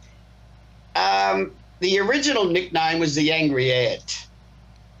 The original nickname was the Angry Ant,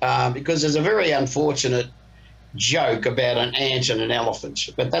 because there's a very unfortunate joke about an ant and an elephant,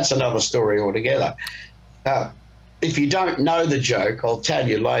 but that's another story altogether. If you don't know the joke, I'll tell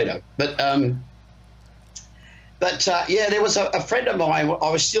you later. But yeah, there was a friend of mine.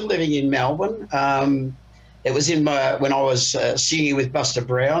 I was still living in Melbourne. It was when I was singing with Buster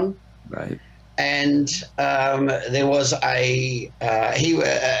Brown. Right. And there was a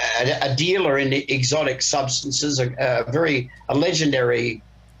dealer in exotic substances, a legendary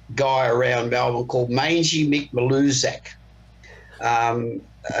guy around Melbourne called Mangy Mick Maluzak. And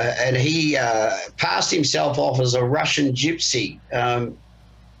he passed himself off as a Russian gypsy.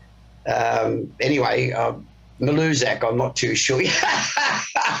 Anyway, Maluzak, I'm not too sure.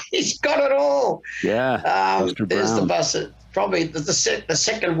 He's got it all. Yeah. There's the bus. Probably the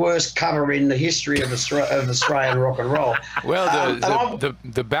second worst cover in the history of Australian rock and roll. Well,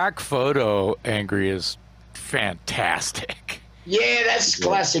 the back photo, Angry, is fantastic. Yeah, that's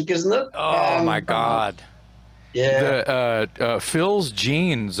classic, isn't it? Oh my God. Yeah. Phil's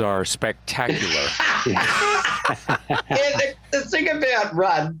jeans are spectacular. The thing about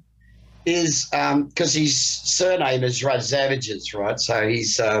Rudd is because his surname is Rudd Savages, right? So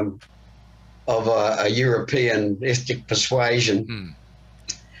he's of a European ethnic persuasion.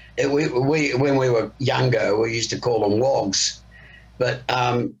 We when we were younger, we used to call them wogs, but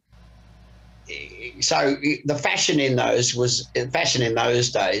so the fashion in those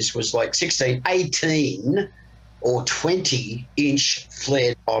days was like 16, 18 or 20-inch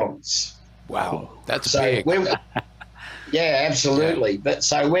flared bottoms. Wow, that's big. Yeah, absolutely. Yeah. But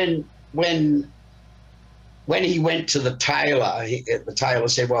so when he went to the tailor, the tailor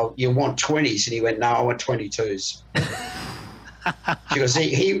said, "Well, you want 20s?" And he went, "No, I want 22s." Because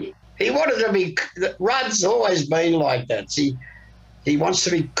he wanted to be. Rudd's always been like that. He wants to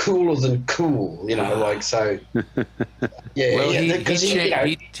be cooler than cool, you know, like so. Yeah, well, yeah,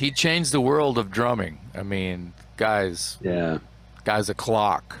 he changed the world of drumming. I mean, guy's a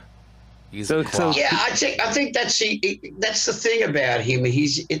clock. He's a clock. Yeah, I think that's the thing about him.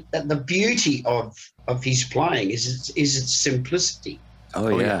 The beauty of his playing is its simplicity.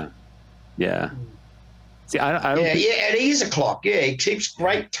 Oh yeah. See, I don't and he is a clock. Yeah, he keeps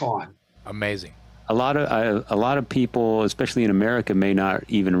great time. Amazing. A lot of people, especially in America, may not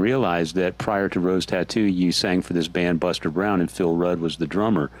even realize that prior to Rose Tattoo, you sang for this band Buster Brown, and Phil Rudd was the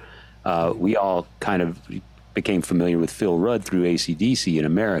drummer. We all kind of became familiar with Phil Rudd through AC/DC in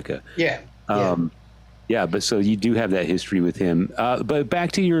America. Yeah, but so you do have that history with him. But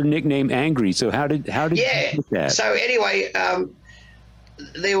back to your nickname, Angry. So how did you get that? So anyway,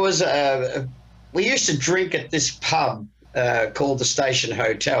 there was we used to drink at this pub called the Station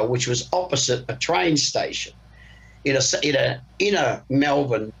Hotel, which was opposite a train station in a inner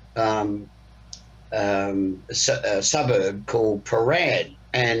Melbourne suburb called Paran.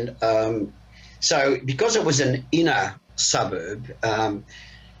 And so because it was an inner suburb,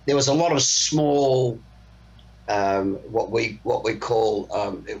 there was a lot of small what we call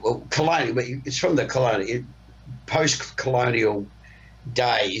colonial. It's from the colonial post-colonial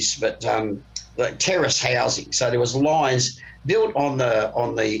days, but like terrace housing. So there was lines built on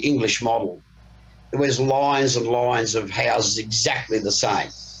the English model. There was lines and lines of houses exactly the same,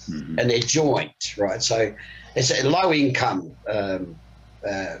 and they're joint, right? So it's a low-income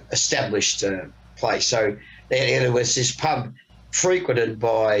established place. So there was this pub frequented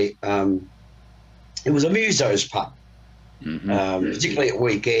by. It was a muso's pub, particularly at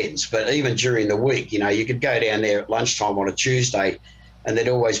weekends, but even during the week, you could go down there at lunchtime on a Tuesday, and there'd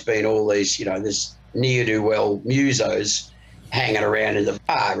always been all these, this ne'er-do-well musos hanging around in the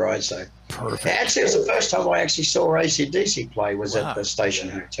bar, right? So Perfect. actually, it was the first time I actually saw AC/DC play was at the Station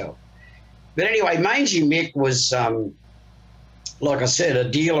Hotel. But anyway, Mangy Mick was, like I said, a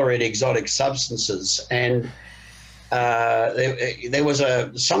dealer in exotic substances, and there was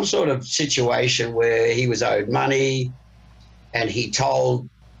some sort of situation where he was owed money, and he told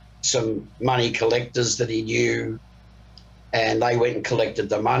some money collectors that he knew, and they went and collected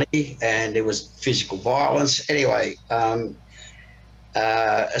the money, and there was physical violence. Anyway,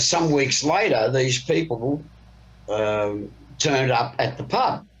 some weeks later, these people turned up at the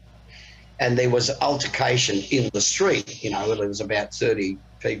pub, and there was altercation in the street. There was about 30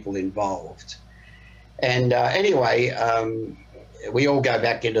 people involved. And anyway, we all go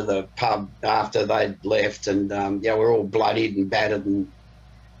back into the pub after they'd left, and we're all bloodied and battered.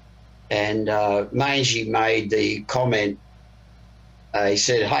 And Mangy made the comment. He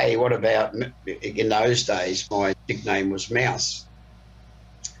said, "Hey, what about?" In those days, my nickname was Mouse.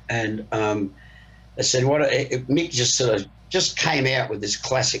 And I said, "What?" Mick just sort of came out with this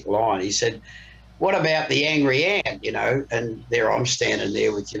classic line. He said, "What about the angry ant?" And there I'm standing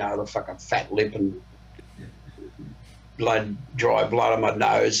there with the fucking fat lip and dry blood on my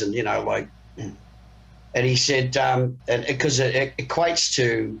nose, and and he said, and because it equates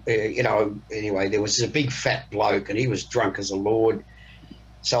to anyway, there was a big fat bloke, and he was drunk as a lord.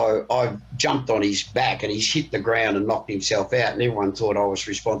 So I jumped on his back, and he's hit the ground and knocked himself out, and everyone thought I was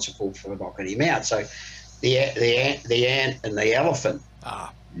responsible for knocking him out. So the ant and the elephant.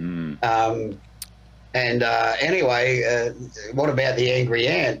 Anyway, what about the angry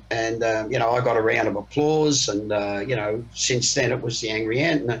ant? And I got a round of applause, and since then it was the angry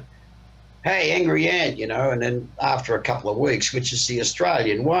ant. And, hey, angry ant, and then after a couple of weeks, which is the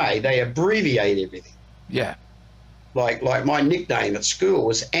Australian way, they abbreviate everything. Yeah. Like my nickname at school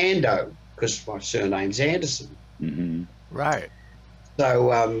was Ando, because my surname's Anderson. Right.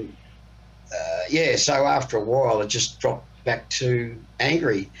 So so after a while, it just dropped back to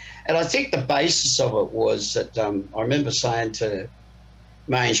angry. And I think the basis of it was that I remember saying to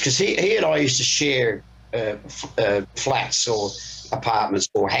Mange, because he and I used to share flats or apartments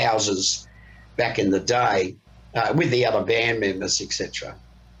or houses back in the day with the other band members, etc.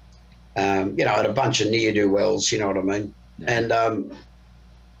 And a bunch of ne'er-do-wells, you know what I mean? And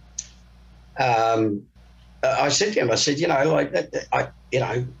I said to him,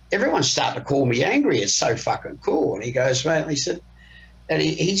 everyone's starting to call me angry. It's so fucking cool. And he goes, man, he said, and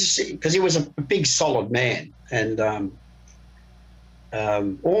he just, because he was a big solid man, and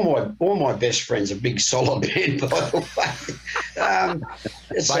all my best friends are big solid men, by the way.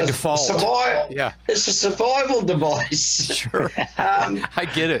 It's by default. It's a survival device. Sure. I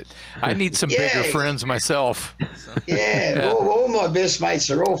get it. I need some bigger friends myself. Yeah. All my best mates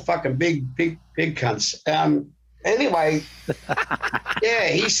are all fucking big cunts. Anyway,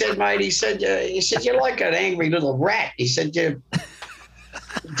 he said, mate, he said, you're like an angry little rat. He said, you're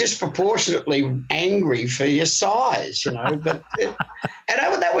disproportionately angry for your size, but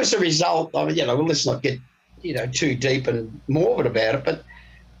that was the result of, let's not get, too deep and morbid about it, but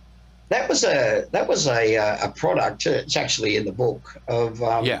that was a product, it's actually in the book, of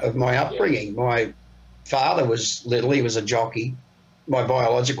my upbringing. My father was little, he was a jockey, my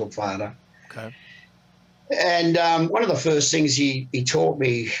biological father. Okay. And one of the first things he taught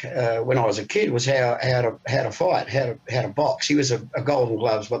me when I was a kid was how to fight, how to box. He was a Golden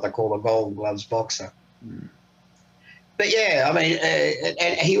Gloves, what they call a Golden Gloves boxer. But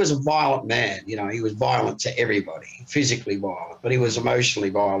and he was a violent man. He was violent to everybody, physically violent, but he was emotionally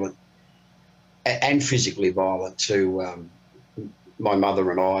violent and physically violent to my mother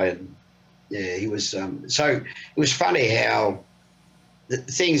and I. And he was. So it was funny how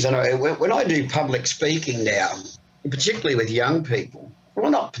things, and when I do public speaking now, particularly with young people,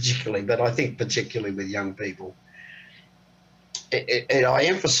 well, not particularly, but I think particularly with young people, and I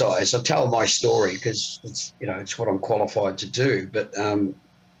emphasise, I tell my story because it's what I'm qualified to do, but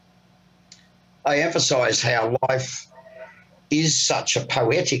I emphasise how life is such a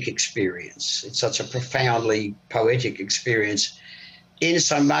poetic experience. It's such a profoundly poetic experience, in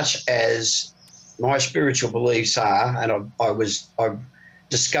so much as my spiritual beliefs are, and I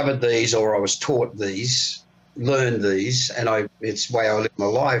discovered these, or I was taught these, learned these, and it's the way I live my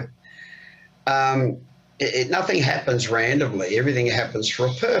life. Nothing happens randomly. Everything happens for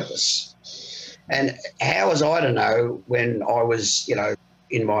a purpose. And how was I to know when I was,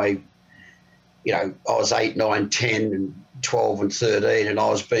 in my, I was 8, 9, 10, and 12 and 13, and I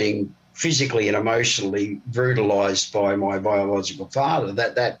was being physically and emotionally brutalised by my biological father,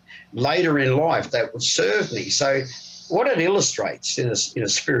 that later in life that would serve me. So what it illustrates in a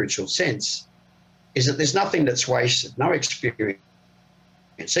spiritual sense is that there's nothing that's wasted, no experience.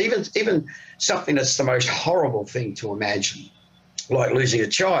 Even something that's the most horrible thing to imagine, like losing a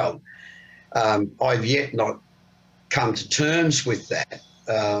child. I've yet not come to terms with that,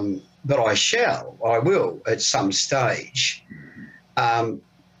 but I will at some stage.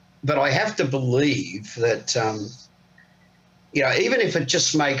 But I have to believe that, even if it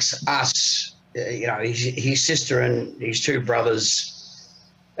just makes us, his sister and his 2 brothers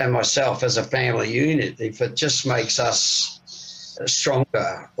and myself as a family unit, if it just makes us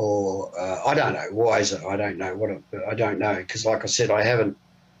stronger, or I don't know, wiser. I don't know I don't know, because like I said, I haven't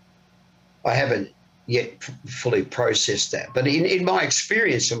yet fully processed that. But in my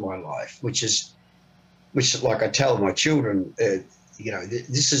experience in my life, which like I tell my children,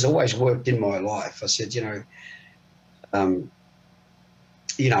 this has always worked in my life. I said,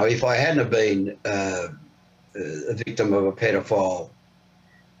 if I hadn't have been a victim of a pedophile,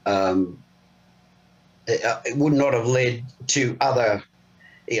 it would not have led to other,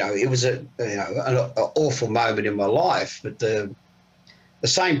 it was an awful moment in my life, but the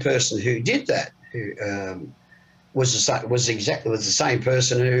same person who did that, who was the same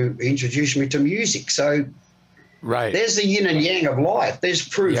person who introduced me to music. So Right. there's the yin and yang of life. There's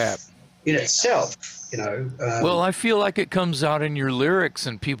proof in itself, well, I feel like it comes out in your lyrics,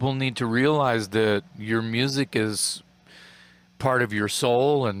 and people need to realize that your music is part of your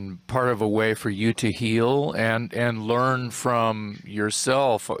soul and part of a way for you to heal and learn from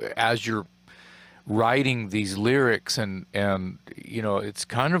yourself as you're writing these lyrics, and it's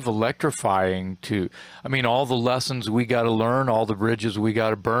kind of electrifying all the lessons we got to learn, all the bridges we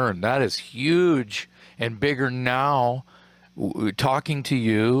got to burn. That is huge and bigger now, talking to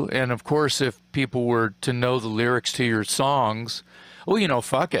you. And of course, if people were to know the lyrics to your songs, well,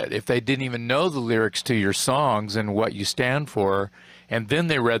 fuck it. If they didn't even know the lyrics to your songs and what you stand for, and then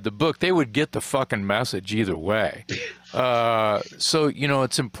they read the book, they would get the fucking message either way. So,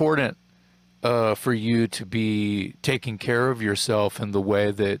 it's important for you to be taking care of yourself in the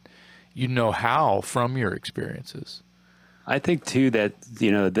way that you know how from your experiences. I think too that,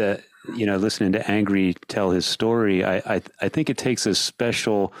 listening to Angry tell his story, I think it takes a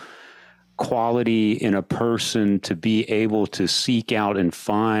special quality in a person to be able to seek out and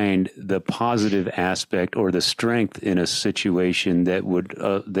find the positive aspect or the strength in a situation that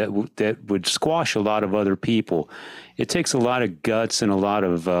would squash a lot of other people. It takes a lot of guts and a lot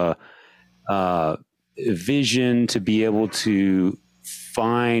of vision to be able to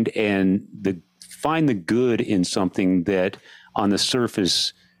find the good in something that on the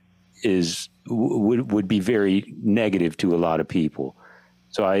surface would be very negative to a lot of people.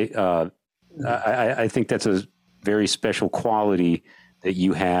 So I think that's a very special quality that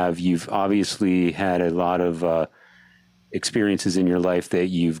you have. You've obviously had a lot of experiences in your life that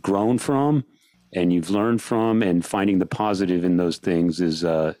you've grown from and you've learned from, and finding the positive in those things is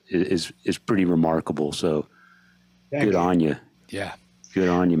pretty remarkable. So good on you. Yeah. Good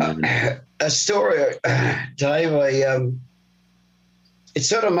on you, man. A story, Dave, it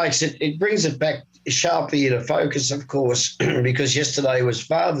sort of it brings it back sharply into focus, of course, because yesterday was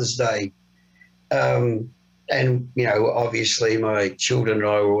Father's Day. And, obviously my children and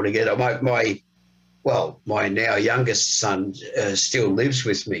I were all together. My now youngest son still lives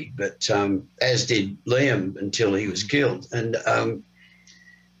with me, but as did Liam until he was killed. And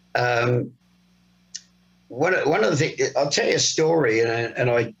one of the things, I'll tell you a story, and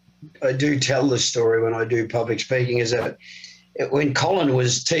I do tell this story when I do public speaking, is that when Colin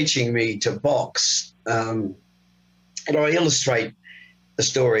was teaching me to box, and I illustrate the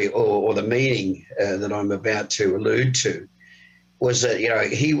story or the meaning that I'm about to allude to, was that,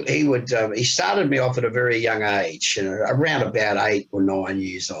 he started me off at a very young age, around about 8 or 9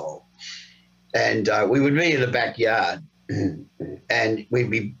 years old. And we would be in the backyard and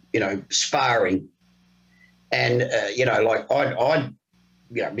we'd be, sparring. And, I'd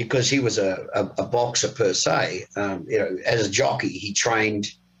because he was a boxer per se, as a jockey, he trained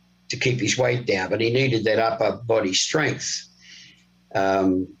to keep his weight down, but he needed that upper body strength.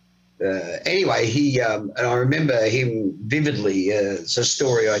 Anyway, and I remember him vividly. It's a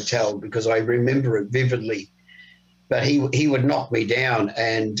story I tell because I remember it vividly. But he would knock me down,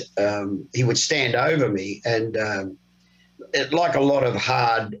 and he would stand over me, and like a lot of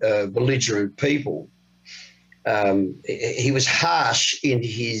hard, belligerent people, he was harsh even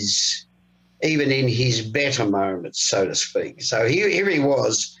in his better moments, so to speak. So here he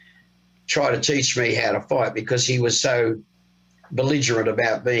was trying to teach me how to fight because he was so belligerent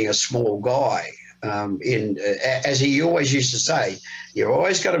about being a small guy. As he always used to say, you're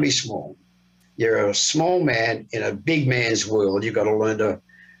always got to be small. You're a small man in a big man's world. You've got to learn to,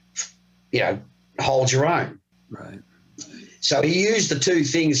 hold your own. Right. So he used the two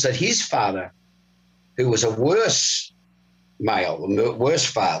things that his father, who was a worse male, a worse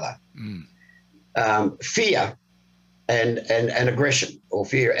father, fear and aggression, or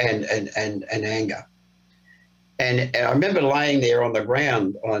fear and anger. And I remember laying there on the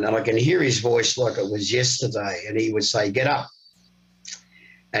ground, and I can hear his voice like it was yesterday, and he would say, "Get up."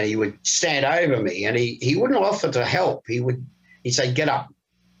 And he would stand over me, and he wouldn't offer to help. He'd say, "Get up."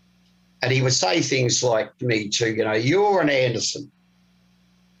 And he would say things like to me too, "You're an Anderson.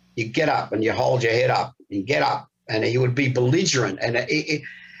 You get up and you hold your head up. You get up." And he would be belligerent. And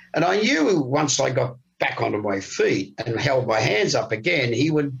I knew once I got back onto my feet and held my hands up again, he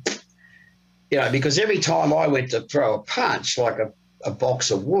would, because every time I went to throw a punch like a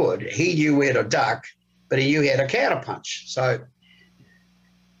boxer would, he knew where to duck, but he knew how to counterpunch. So,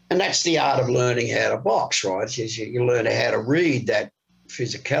 and that's the art of learning how to box, right? Is you learn how to read that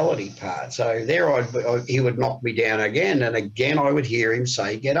physicality part. So there he would knock me down again, and again I would hear him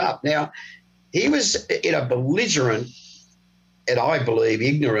say, "Get up." Now, he was in a belligerent and I believe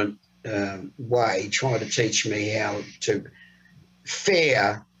ignorant way trying to teach me how to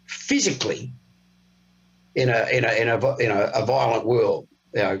fare physically in a violent world,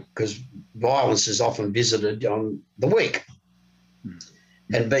 because violence is often visited on the weak,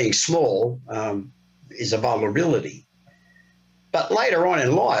 and being small is a vulnerability. But later on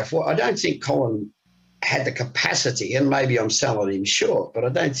in life, I don't think Colin had the capacity, and maybe I'm selling him short, but I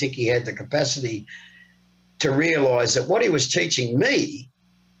don't think he had the capacity to realise that what he was teaching me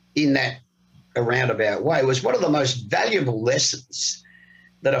in that a roundabout way was one of the most valuable lessons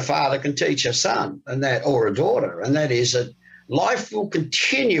that a father can teach a son or a daughter, and that is that life will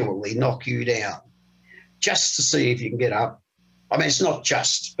continually knock you down just to see if you can get up. I mean, it's not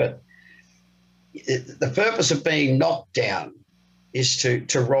just, but the purpose of being knocked down is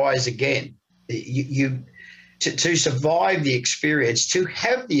to rise again. To survive the experience, to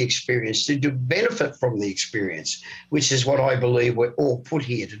have the experience, to benefit from the experience, which is what I believe we're all put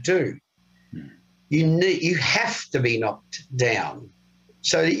here to do. You have to be knocked down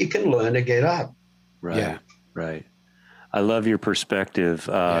so that you can learn to get up. Right. Yeah. Right. I love your perspective.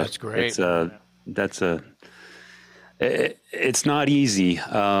 That's great. It's not easy.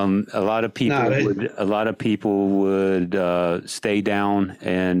 A lot of people would stay down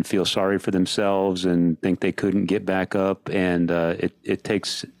and feel sorry for themselves and think they couldn't get back up. And it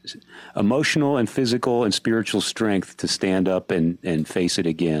takes emotional and physical and spiritual strength to stand up and face it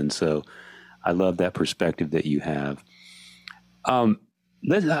again. So I love that perspective that you have.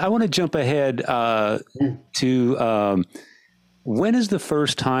 I want to jump ahead to when is the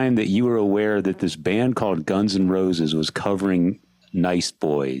first time that you were aware that this band called Guns N' Roses was covering Nice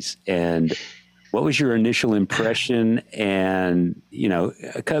Boys? And what was your initial impression? And,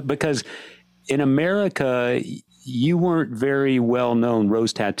 because in America, you weren't very well known.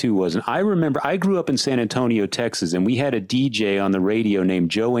 Rose Tattoo wasn't. I remember I grew up in San Antonio, Texas, and we had a DJ on the radio named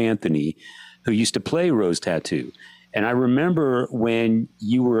Joe Anthony who used to play Rose Tattoo. And I remember when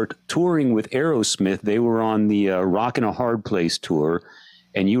you were touring with Aerosmith, they were on the Rockin' a Hard Place tour,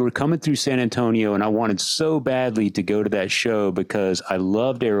 and you were coming through San Antonio, and I wanted so badly to go to that show because I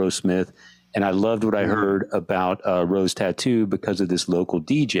loved Aerosmith, and I loved what I heard about Rose Tattoo because of this local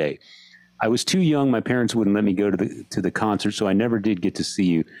DJ. I was too young. My parents wouldn't let me go to the concert, so I never did get to see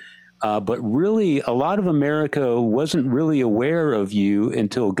you. But really, a lot of America wasn't really aware of you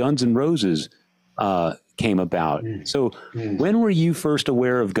until Guns N' Roses came about. So when were you first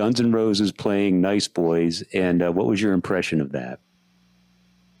aware of Guns N' Roses playing Nice Boys, and what was your impression of that?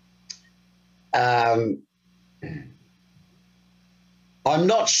 I'm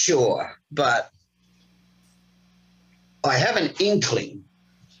not sure, but I have an inkling.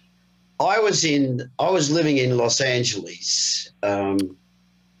 I was living in Los Angeles.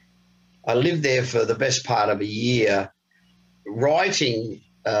 I lived there for the best part of a year, writing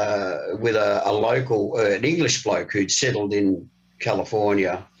with a local, an English bloke who'd settled in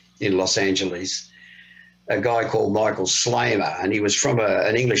California, in Los Angeles, a guy called Michael Slamer, and he was from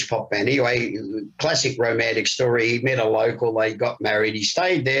an English pop band. Anyway, classic romantic story. He met a local, they got married, he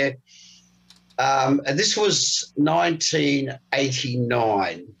stayed there. And this was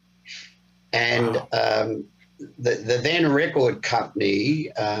 1989. And wow. The then record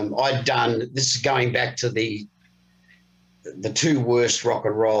company, I'd done, this is going back to the two worst rock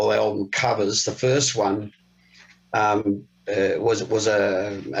and roll album covers. The first one was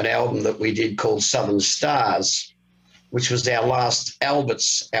an album that we did called Southern Stars, which was our last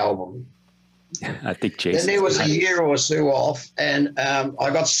Albert's album. I think Jason. Then there was a year or two off, and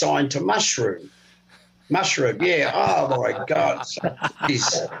I got signed to Mushroom. Yeah. Oh my God.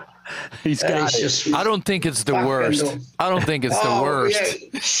 He's got it. I don't think it's the worst. I don't think it's the worst.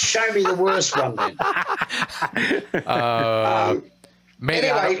 Yeah. Show me the worst one then. Maybe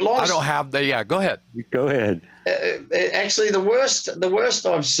anyway, I don't have the. Yeah, go ahead. Go ahead. Actually, the worst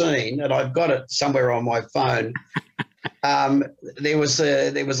I've seen, and I've got it somewhere on my phone. There was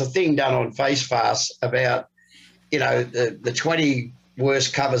a thing done on FaceFast about, the 20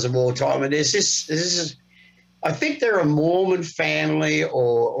 worst covers of all time, and there's this is, I think they're a Mormon family,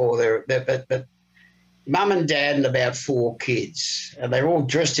 or they're but mum and dad and about 4 kids, and they're all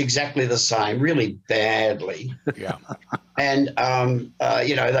dressed exactly the same, really badly. Yeah. And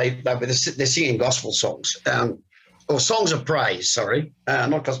they're singing gospel songs, or songs of praise. Sorry,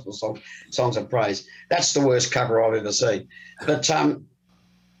 not gospel songs, songs of praise. That's the worst cover I've ever seen. But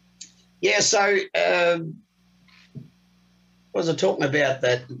yeah. So what was I talking about?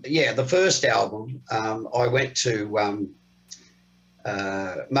 That yeah, the first album. I went to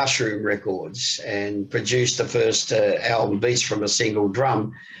Mushroom Records and produced the first album, Beats from a Single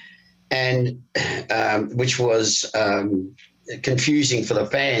Drum, and which was confusing for the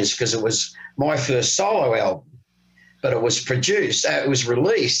fans because it was my first solo album, but it was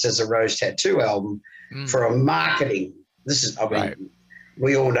released as a Rose Tattoo album for a marketing. Right.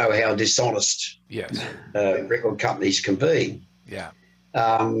 We all know how dishonest record companies can be. Yeah.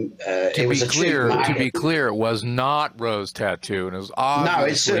 To be clear, it was not Rose Tattoo, and it was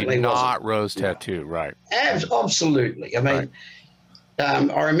obviously not Rose Tattoo, right? Absolutely. I mean,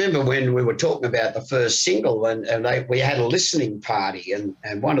 I remember when we were talking about the first single, and we had a listening party, and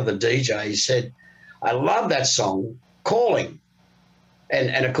one of the DJs said, "I love that song, Calling,"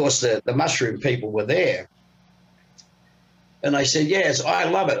 and of course the Mushroom people were there. And they said, "Yes, I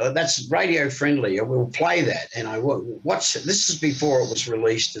love it. That's radio friendly. We'll play that." And I watched it. This is before it was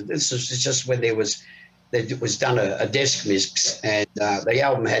released. This is just when it was done a desk mix, and the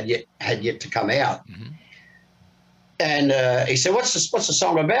album had yet to come out. Mm-hmm. And he said, "What's the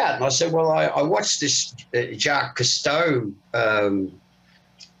song about?" And I said, "Well, I watched this Jacques Cousteau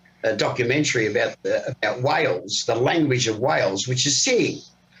documentary about Wales, the language of Wales, which is singing."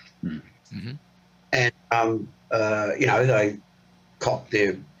 Mm-hmm. And they cock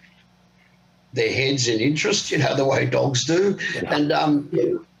their heads in interest, the way dogs do. Yeah. And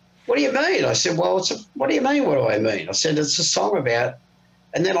what do you mean? I said, "Well, what do you mean? What do I mean?" I said, "It's a song about,"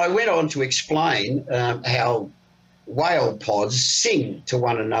 and then I went on to explain how whale pods sing to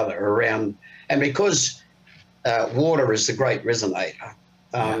one another around, and because water is the great resonator,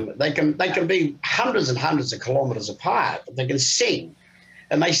 they can be hundreds and hundreds of kilometres apart, but they can sing,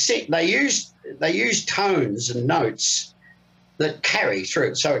 and they sing. They use tones and notes that carry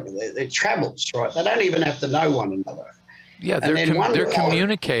through, so it travels, right? They don't even have to know one another. Yeah, they're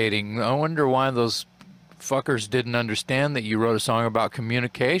communicating. I wonder why those fuckers didn't understand that you wrote a song about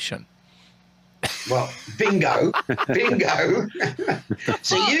communication. Well, bingo.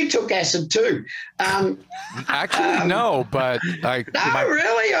 So you took acid too. Actually, no, but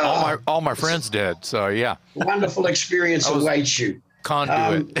really? All my friends did. So yeah, wonderful experience awaits you.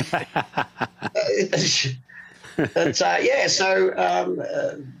 Conduit.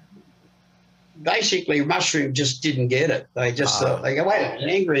 Basically, Mushroom just didn't get it. They just thought, they go, "Wait, an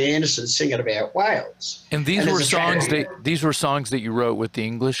Angry Anderson singing about whales." And these were songs that you wrote with the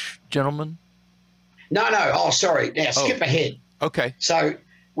English gentleman? No. Oh, sorry. Now skip ahead. Okay. So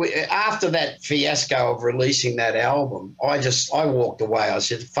after that fiasco of releasing that album, I walked away. I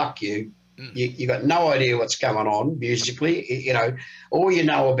said, "Fuck you. You got no idea what's going on musically. All you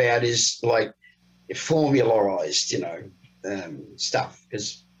know about is like formularized, stuff."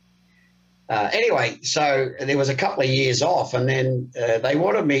 Because Anyway, so there was a couple of years off, and then they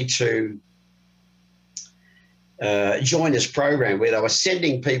wanted me to join this program where they were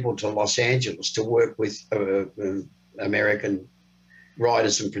sending people to Los Angeles to work with American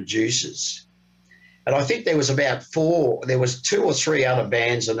writers and producers. And I think there was there was 2 or 3 other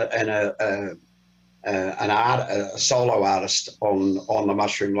bands and a solo artist on the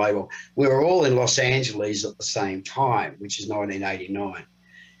Mushroom label. We were all in Los Angeles at the same time, which is 1989.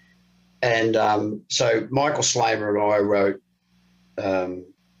 And so Michael Slamer and I wrote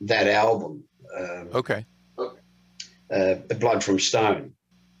that album. Okay. Blood from Stone.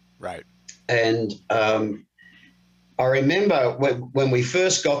 Right. And I remember when we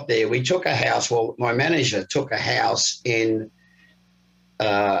first got there, we took a house. Well, my manager took a house in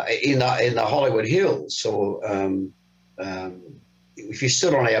the Hollywood Hills. Or if you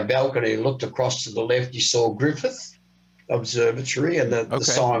stood on our balcony and looked across to the left, you saw Griffith Observatory, and the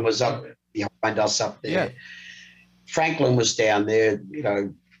sign was up behind us up there. Yeah. Franklin was down there,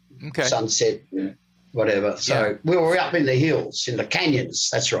 Sunset, whatever. So we were up in the hills, in the canyons.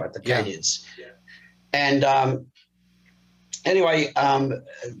 That's right, the canyons. Yeah. And anyway,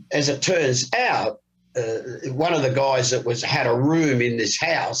 as it turns out, one of the guys that had a room in this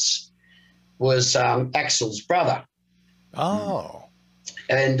house was Axl's brother. Oh.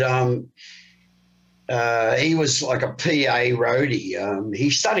 And he was like a PA roadie. He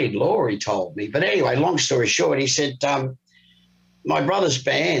studied law, he told me. But anyway, long story short, he said, my brother's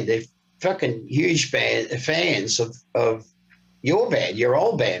band, they're fucking huge fans of your band, your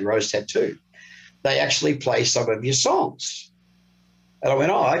old band, Rose Tattoo. They actually play some of your songs. And I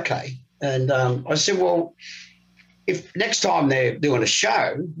went, oh, okay. And I said, well, if next time they're doing a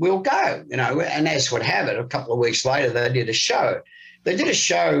show, we'll go, And as would have it, a couple of weeks later, they did a show. They did a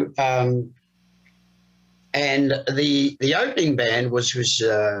show, and the opening band was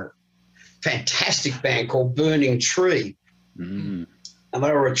a fantastic band called Burning Tree. Mm. And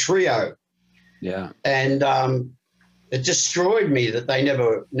they were a trio. Yeah. And it destroyed me that they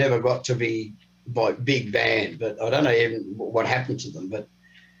never got to be big band, but I don't know even what happened to them. But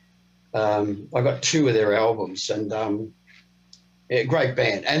I got 2 of their albums, and great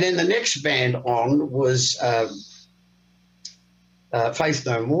band. And then the next band on was Faith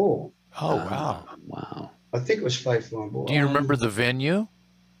No More. Oh, wow. Wow. I think it was Faith No More. Do you remember the venue?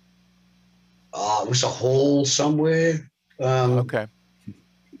 It was a hall somewhere. Okay.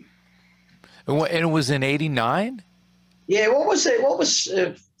 And it was in '89? Yeah, what was it? What was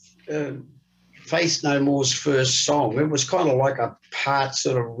Faith No More's first song? It was kind of like a part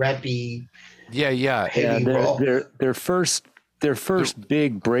sort of rappy. Yeah. Heavy rock. Their first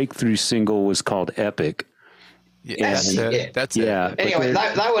big breakthrough single was called Epic. That's it. Yeah. Anyway,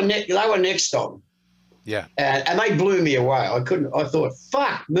 they were next on. Yeah. And they blew me away. I thought,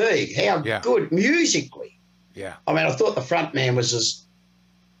 fuck me, how good musically. Yeah. I mean, I thought the front man was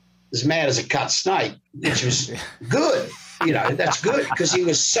as mad as a cut snake, which was good. That's good because he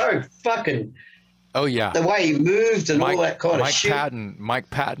was so fucking. Oh yeah. The way he moved and all that kind of shit. Mike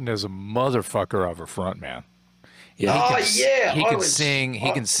Patton is a motherfucker of a front man. Yeah. He can sing.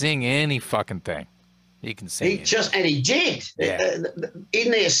 He can sing any fucking thing. He can sing. And he did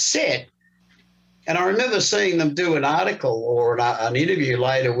in their set. And I remember seeing them do an article or an interview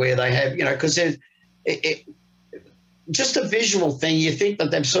later where they have, because just a visual thing, you think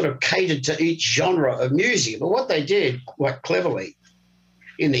that they've sort of catered to each genre of music. But what they did quite cleverly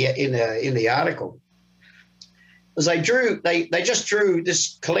in the article was they just drew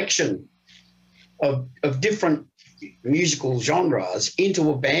this collection of different musical genres into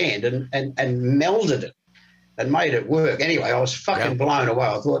a band and melded it and made it work. Anyway, I was fucking blown away.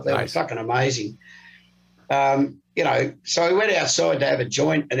 I thought they were fucking amazing. So we went outside to have a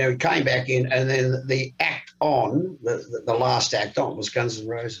joint, and then we came back in, and then the act on, the last act on was Guns N'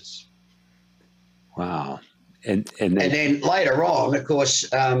 Roses. Wow. And then later on, of course,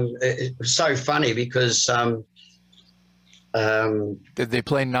 it was so funny because did they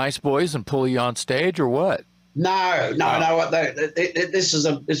play Nice Boys and pull you on stage or what? No. This is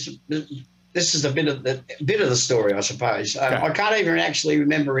a bit of the story, I suppose. Okay. I can't even actually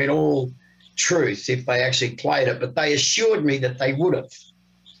remember in all truth if they actually played it, but they assured me that they would have.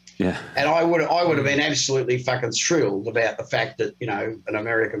 Yeah. And I would have been absolutely fucking thrilled about the fact that, an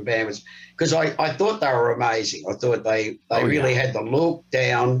American band was, because I thought they were amazing. I thought they really had the look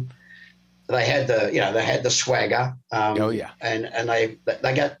down. They had the swagger. And they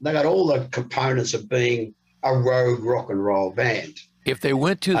got all the components of being a rogue rock and roll band. If they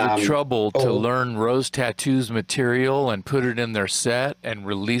went to the trouble to learn Rose Tattoo's material and put it in their set and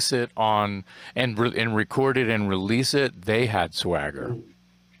release it and record it and release it, they had swagger.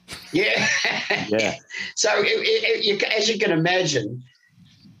 Yeah. Yeah. So as you can imagine,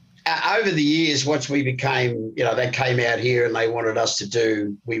 over the years, once we became, they came out here and they wanted us to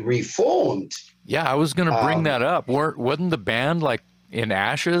do, we reformed. Yeah, I was going to bring that up. Wasn't the band like in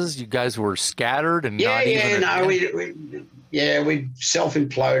ashes? You guys were scattered and not even. We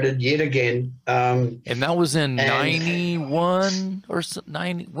self-imploded yet again. And that was in 91 or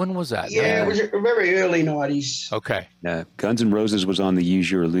 90. When was that? Yeah, it was very early 90s. Okay. Guns N' Roses was on the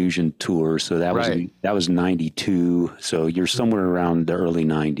Use Your Illusion tour, so that was 92. So you're somewhere around the early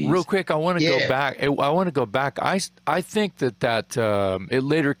 90s. Real quick, I want to go back. I think that it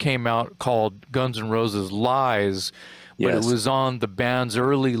later came out called Guns N' Roses Lies. But it was on the band's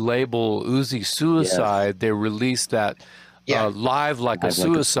early label, Uzi Suicide. Yes. They released that Live Like a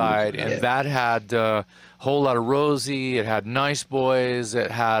Suicide, and that had a whole lot of Rosie. It had Nice Boys.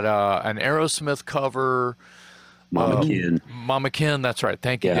 It had an Aerosmith cover. Mama Kin. Mama Kin, that's right.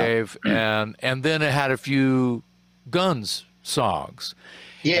 Thank you, Dave. And then it had a few Guns songs.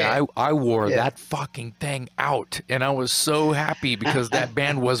 Yeah, and I wore that fucking thing out, and I was so happy because that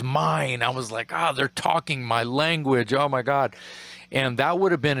band was mine. I was like, they're talking my language. Oh my God. And that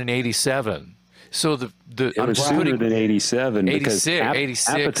would have been in 87. So it was sooner than 87 because 86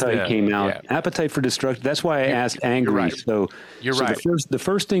 Appetite came out. Yeah. Appetite for Destruction. That's why I asked Angry. Right. So you're right. The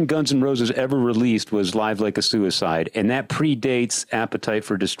first thing Guns N' Roses ever released was Live Like a Suicide, and that predates Appetite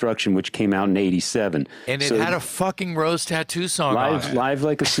for Destruction, which came out in 87. And it had a fucking Rose Tattoo song on it. Live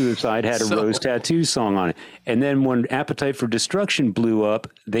Like a Suicide had a Rose Tattoo song on it. And then when Appetite for Destruction blew up,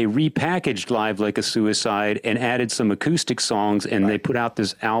 they repackaged Live Like a Suicide and added some acoustic songs, and they put out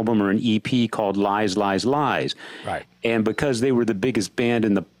this album or an EP called Lies, Lies, Lies. Right. And because they were the biggest band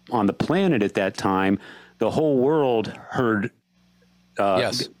on the planet at that time, the whole world heard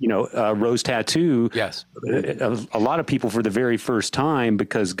Rose Tattoo. Yes. A lot of people for the very first time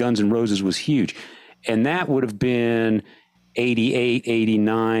because Guns N' Roses was huge. And that would have been 88,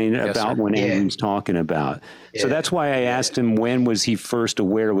 89, about when Andrew was talking about. Yeah. So that's why I asked him, when was he first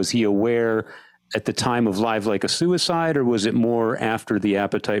aware? Was he aware at the time of Live Like a Suicide, or was it more after the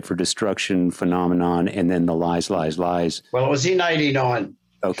Appetite for Destruction phenomenon and then the Lies, Lies, Lies? Well, it was in 89.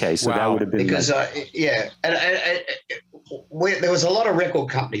 Okay, so that would have been... Because, and there was a lot of record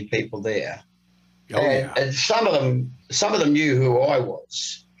company people there. And some of them knew who I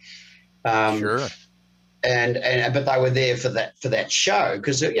was. Sure. But they were there for that show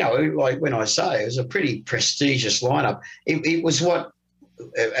because, like when I say, it was a pretty prestigious lineup. It was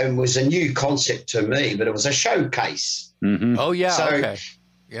it was a new concept to me, but it was a showcase. Mm-hmm. Oh yeah. So, okay.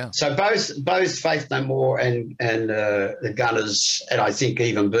 Yeah. So both Faith No More and the Gunners, and I think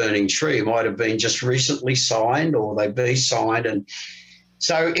even Burning Tree might have been just recently signed, or they'd be signed, and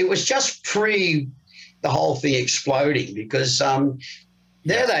so it was just pre the whole thing exploding because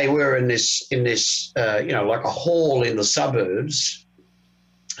there they were in this like a hall in the suburbs,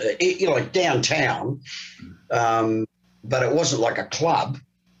 like downtown. But it wasn't like a club.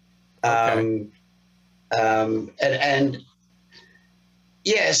 Okay. And they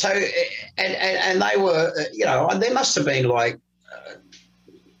were, and there must have been like,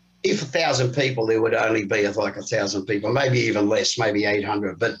 if 1,000 people, there would only be like 1,000 people, maybe even less, maybe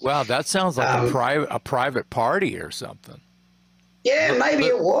 800. But wow, that sounds like a private party or something. Yeah, maybe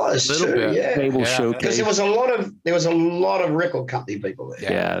it was a little too. bit. Yeah, Table showcase. Because there was a lot of record company people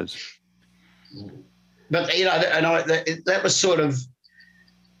there. Yeah. But that was sort of,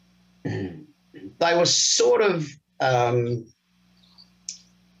 they were sort of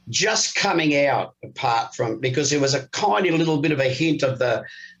just coming out, apart from, because there was a tiny little bit of a hint of the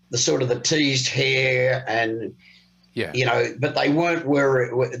sort of the teased hair and but they weren't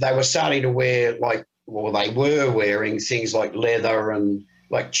they were starting to wear they were wearing things like leather and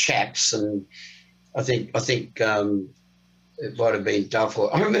like chaps, and I think it might have been Duff.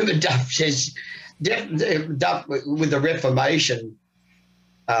 I remember Duff says. Duff, with the Reformation,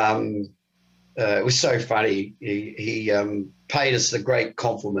 it was so funny. He paid us the great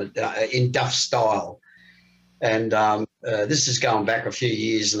compliment in Duff style. And this is going back a few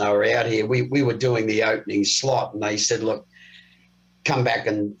years, and they were out here. We were doing the opening slot, and they said, look, come back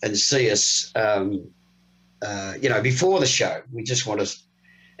and see us, before the show. We just want to,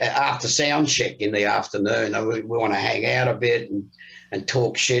 after sound check in the afternoon, we want to hang out a bit and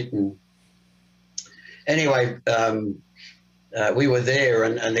talk shit. And anyway, we were there,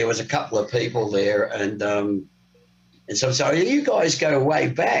 and there was a couple of people there, and so you guys go way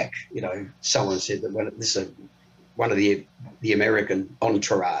back. Someone said that this is one of the American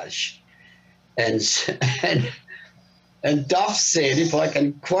entourage, and Duff said, if I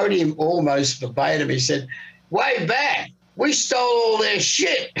can quote him almost verbatim, he said, "Way back, we stole all their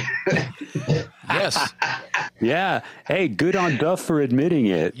shit. Yes. Yeah. Hey, good on Duff for admitting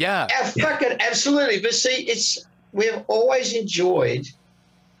it. Yeah. Fucking absolutely. But see, we've always enjoyed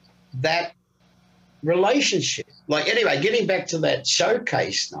that relationship. Like, anyway, getting back to that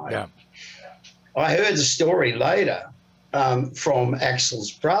showcase night, Yeah. I heard the story later from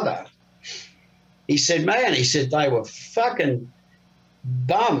Axel's brother. He said, man, they were fucking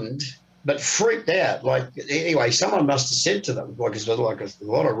bummed but freaked out. Like, anyway, someone must have said to them, like a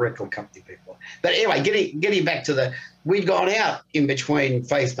lot of record company people. But anyway, getting back to we'd gone out in between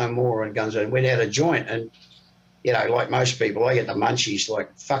Faith No More and Guns N' we'd had a joint, and, you know, like most people, I get the munchies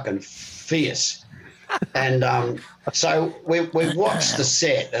like fucking fierce. And so we watched the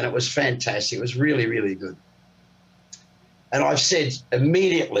set, and it was fantastic. It was really, really good. And I've said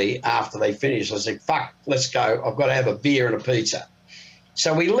immediately after they finished, I said, fuck, let's go. I've got to have a beer and a pizza.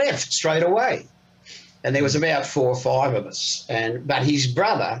 So we left straight away. And there was about 4 or 5 of us. But his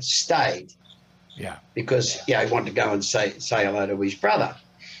brother stayed. Yeah. Because, he wanted to go and say hello to his brother.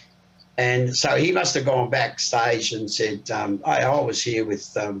 And so he must have gone backstage and said, I was here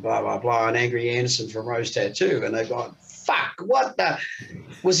with blah, blah, blah, and Angry Anderson from Rose Tattoo. And they've gone, fuck, what the?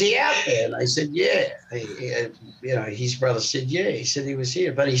 Was he out there? And they said, yeah. His brother said, yeah. He said he was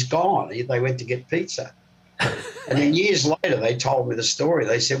here, but he's gone. They went to get pizza. And then years later, they told me the story.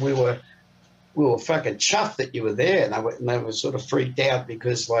 They said, we were fucking chuffed that you were there. And they were sort of freaked out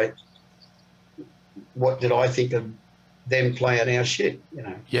because, like, what did I think of them playing our shit, you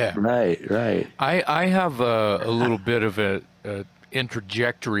know? Yeah. Right. I have a little bit of a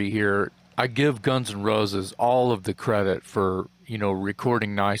interjectory here. I give Guns N' Roses all of the credit for,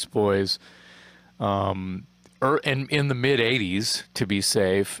 recording Nice Boys and in the mid 80s, to be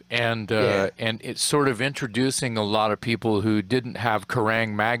safe, and it's sort of introducing a lot of people who didn't have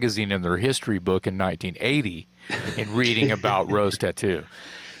Kerrang! Magazine in their history book in 1980 and reading about Rose Tattoo.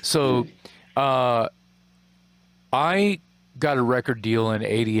 So I got a record deal in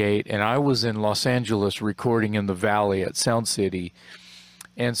 88, and I was in Los Angeles recording in the Valley at Sound City.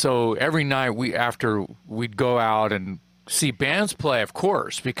 And so every night we'd go out and see bands play, of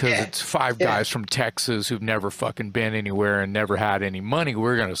course, because it's 5 guys from Texas who've never fucking been anywhere and never had any money.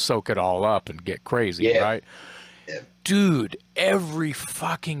 We're going to soak it all up and get crazy, right? Yeah. Dude, every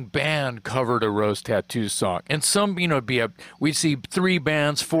fucking band covered a Rose Tattoo song. And some, we'd see 3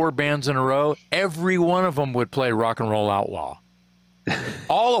 bands, 4 bands in a row. Every one of them would play Rock and Roll Outlaw.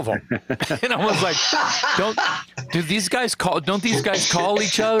 All of them. And I was like, don't these guys call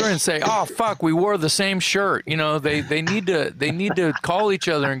each other and say, oh fuck, we wore the same shirt? They need to call each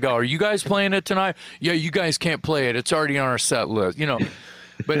other and go, are you guys playing it tonight? Yeah, you guys can't play it, it's already on our set list.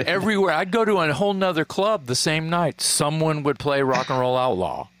 But everywhere I'd go to a whole nother club the same night, someone would play Rock and Roll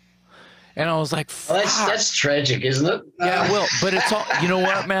Outlaw. And I was like, fuck. Well, that's tragic, isn't it? Yeah, well, but it's all, you know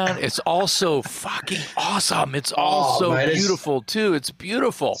what, man? It's also fucking awesome. It's also beautiful, too. It's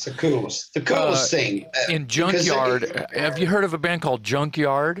beautiful. It's the coolest thing. In Junkyard, have you heard of a band called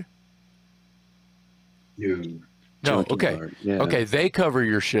Junkyard? No. No, okay. Yeah. Okay, they cover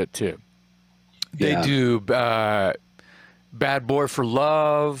your shit, too. They do Bad Boy for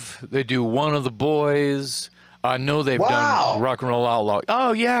Love. They do One of the Boys. I know they've done Rock and Roll Outlaw.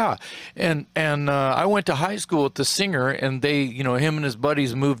 Oh yeah, and I went to high school with the singer, and they, him and his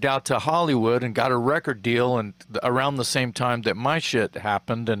buddies moved out to Hollywood and got a record deal, and around the same time that my shit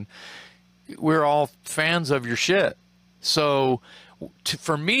happened, and we're all fans of your shit. So,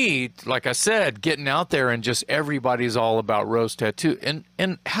 for me, like I said, getting out there and just everybody's all about Rose Tattoo,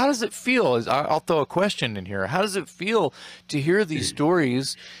 and how does it feel? I'll throw a question in here. How does it feel to hear these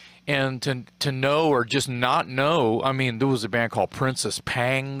stories? And to know or just not know, I mean, there was a band called Princess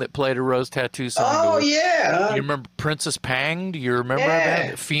Pang that played a Rose Tattoo song. Oh, yeah. You remember Princess Pang? Do you remember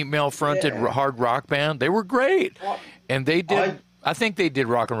that? Female-fronted hard rock band. They were great. And they did, I think they did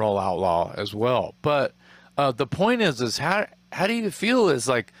Rock and Roll Outlaw as well. But the point is how do you feel is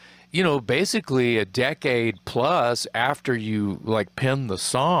like, basically a decade plus after you, like, pen the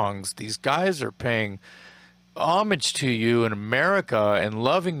songs, these guys are paying homage to you in America and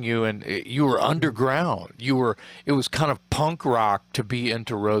loving you, and you were underground. It was kind of punk rock to be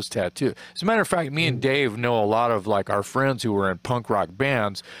into Rose Tattoo. As a matter of fact, me and Dave know a lot of like our friends who were in punk rock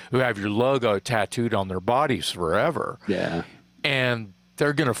bands who have your logo tattooed on their bodies forever. Yeah. And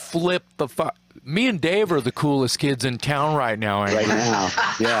they're going to flip the me and Dave are the coolest kids in town right now. Right now.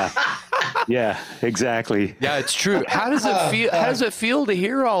 Yeah. Yeah, exactly. Yeah, it's true. How does it feel? How does it feel to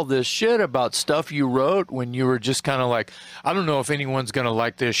hear all this shit about stuff you wrote when you were just kind of like, I don't know if anyone's going to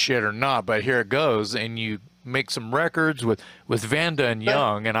like this shit or not, but here it goes, and you make some records with Vanda and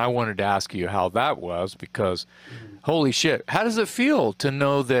Young, and I wanted to ask you how that was, because holy shit, how does it feel to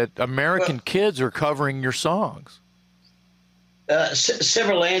know that American kids are covering your songs?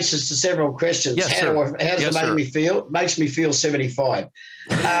 Several answers to several questions. Yes, how sir. does it make me feel? It makes me feel 75.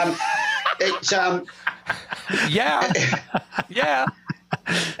 It's Yeah. Yeah.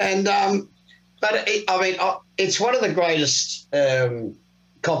 and but it's one of the greatest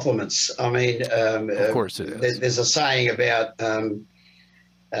compliments. I mean, Of course it is. There's a saying about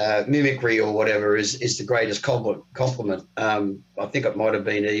mimicry or whatever is the greatest compliment. I think it might have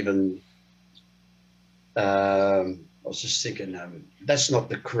been even. I was just thinking, that's not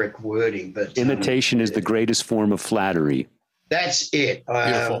the correct wording, but imitation is the greatest form of flattery. That's it.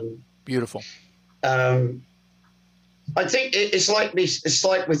 Beautiful. I think it's like with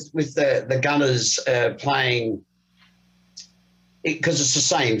the Gunners playing, because it's the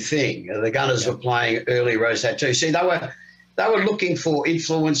same thing. The Gunners were playing early Rose Tattoo. See, they were looking for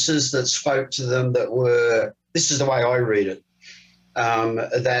influences that spoke to them, that were, this is the way I read it,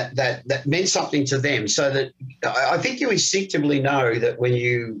 that meant something to them. So that I think you instinctively know that when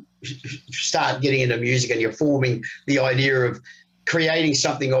you start getting into music and you're forming the idea of creating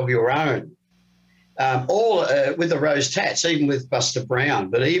something of your own, all with the Rose Tats, even with Buster Brown,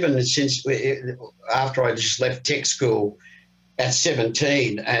 but even since after I just left tech school at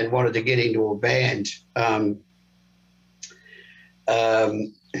 17 and wanted to get into a band,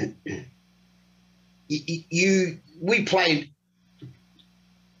 we played,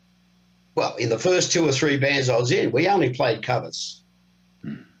 well, in the first 2 or 3 bands I was in, we only played covers,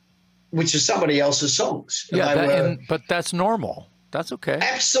 which is somebody else's songs. Yeah, but that's normal. That's okay.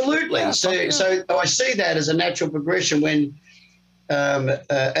 Absolutely. Yeah, So I see that as a natural progression when,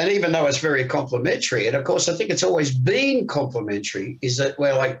 and even though it's very complimentary, and of course I think it's always been complimentary, is that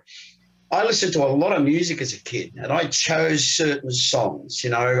I listened to a lot of music as a kid, and I chose certain songs.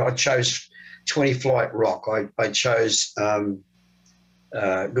 I chose 20 Flight Rock. I chose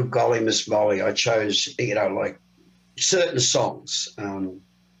Good Golly Miss Molly. I chose like certain songs.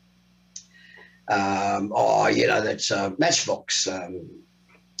 That's Matchbox.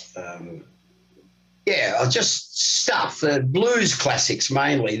 Just stuff, blues classics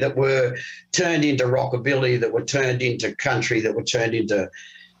mainly, that were turned into rockabilly, that were turned into country, that were turned into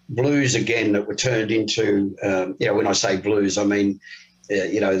blues again, that were turned into, when I say blues, I mean,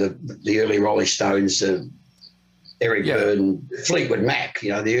 the early Rolling Stones, Eric Burdon, Fleetwood Mac,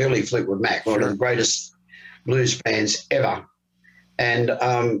 the early Fleetwood Mac, one of the greatest blues bands ever. And,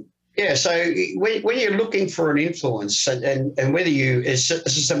 so when you're looking for an influence, and whether it's a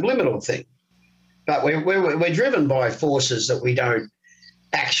subliminal thing, but we're driven by forces that we don't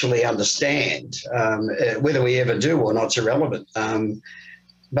actually understand. Whether we ever do or not's irrelevant.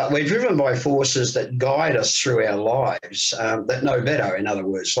 But we're driven by forces that guide us through our lives, that know better, in other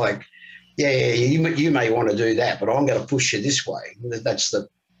words. Like, you may want to do that, but I'm going to push you this way. That's the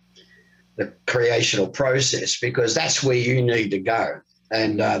creational process, because that's where you need to go.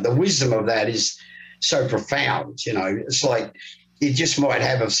 And the wisdom of that is so profound. It's like you just might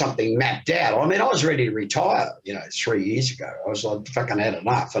have something mapped out. I mean, I was ready to retire, 3 years ago. I was like, fucking had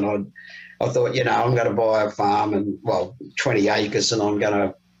enough. And I thought, I'm going to buy a farm and, 20 acres, and I'm going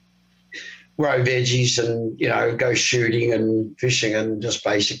to grow veggies and, go shooting and fishing and just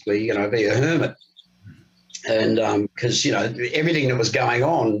basically, be a hermit. And because, everything that was going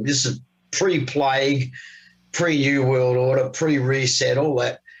on, this is pre-plague, pre-New World Order, pre-reset, all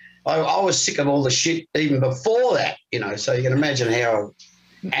that. I was sick of all the shit even before that, so you can imagine how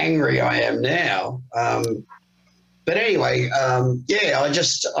angry I am now. But anyway,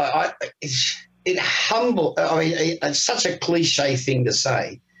 it's such a cliche thing to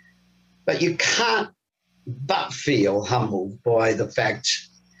say, but you can't but feel humbled by the fact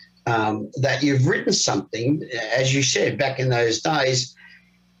that you've written something, as you said, back in those days.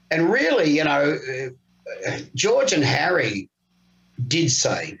 And really, George and Harry did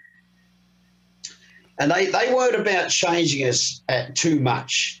say, and they weren't about changing us too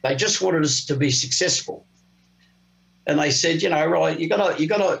much. They just wanted us to be successful. And they said, right, you got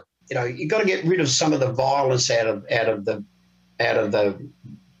to get rid of some of the violence out of the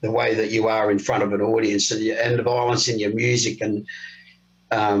way that you are in front of an audience, and the violence in your music, and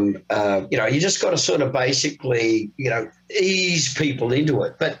you just got to sort of basically ease people into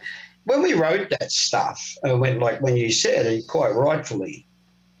it. But when we wrote that stuff, when you said, and quite rightfully,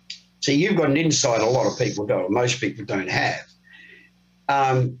 see, you've got an insight a lot of people don't, most people don't have.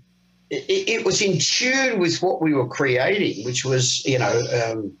 It was in tune with what we were creating, which was,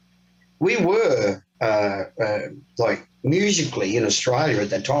 we were like musically in Australia at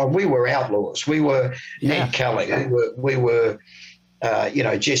that time, we were outlaws. We were Ned Kelly. We were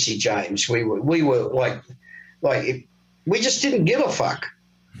Jesse James. We were like we just didn't give a fuck.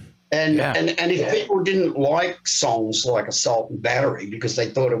 And if people didn't like songs like Assault and Battery because they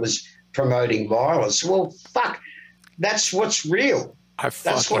thought it was promoting violence, well, fuck, that's what's real.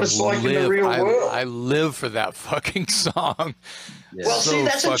 That's what it's like in the real world. I live for that fucking song. Yeah. Well, see,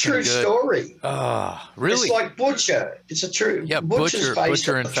 that's a true story. Really? It's like Butcher. It's a true. Yeah, Butcher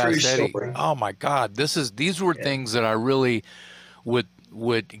and Fast Eddie. Oh my God, these were things that I really would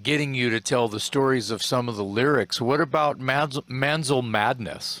getting you to tell the stories of some of the lyrics. What about Mansell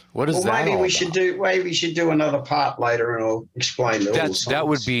Madness? What is that? Maybe we should do another part later, and I'll explain the songs. That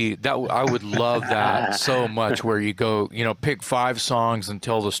would be that. I would love that so much. Where you go, pick 5 songs and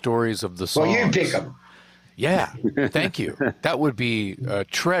tell the stories of the songs. Well, you pick them. Yeah, thank you. That would be a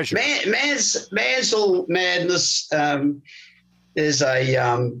treasure. Mansell Madness is a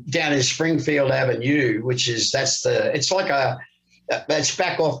down in Springfield Avenue, it's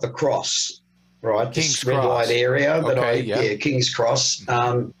back off the Cross, right? King's red light area King's Cross.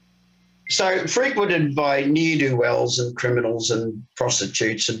 So frequented by ne'er-do-wells and criminals and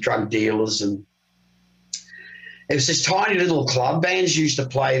prostitutes and drug dealers, and it was this tiny little club. Bands used to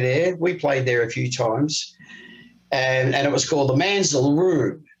play there. We played there a few times, and it was called the Mansell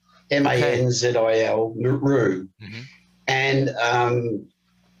Room, Manzil Room, and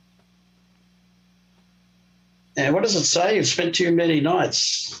what does it say? You've spent too many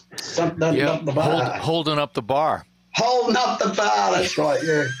nights up the bar. Holding up the bar. Holding up the bar, that's right,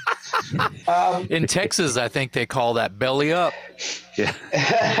 yeah. In Texas, I think they call that belly up. Yeah.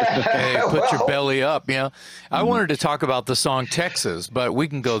 Hey, put your belly up, I wanted to talk about the song Texas, but we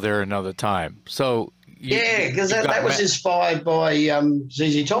can go there another time. So because that was inspired by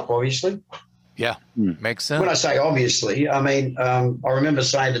ZZ Top, obviously. Yeah, makes sense. When I say obviously, I mean, I remember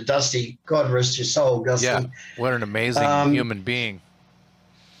saying to Dusty, God rest your soul, Dusty. Yeah, what an amazing human being.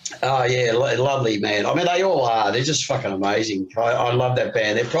 Oh, yeah, lovely, man. I mean, they all are. They're just fucking amazing. I love that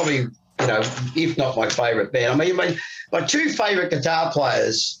band. They're probably, if not my favourite band. I mean, my 2 favourite guitar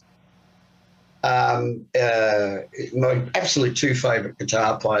players, my absolute 2 favourite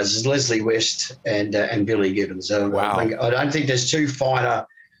guitar players is Leslie West and Billy Gibbons. Wow. I don't think there's 2 finer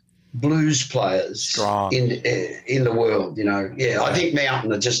blues players in the world, Yeah, I think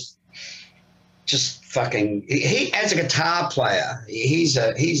Mountain are just fucking. He as a guitar player, he's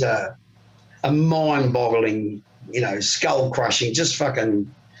a mind-boggling, skull-crushing, just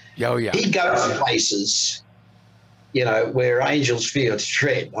fucking. Oh yeah. He goes places, where angels fear to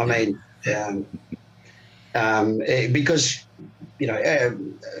tread. I mean, because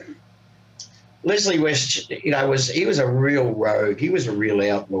Leslie West, he was a real rogue. He was a real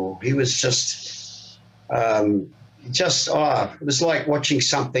outlaw. He was just it was like watching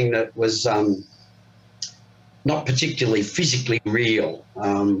something that was not particularly physically real.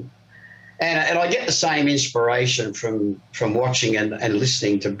 And I get the same inspiration from watching and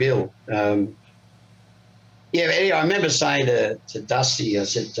listening to Bill. Anyway, I remember saying to Dusty, I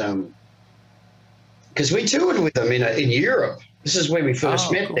said, because we toured with them in Europe. This is where we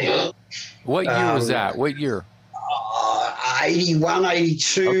first met them. What year was that? What year? 81,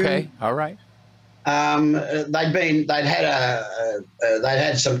 82. Okay, all right. They'd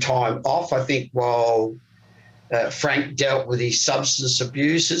had some time off, I think, while Frank dealt with his substance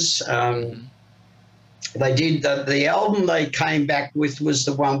abuses. They did the album they came back with was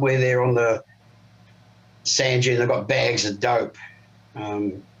the one where they're on the sand dune. They've got bags of dope.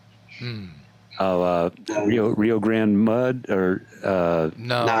 Rio Grande Mud or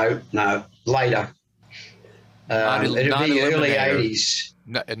no, later. It'll be early 80s.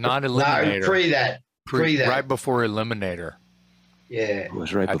 Not Eliminator. No, pre that. Right before Eliminator. Yeah, it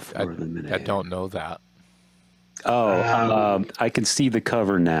was right before Eliminator. I don't know that. I can see the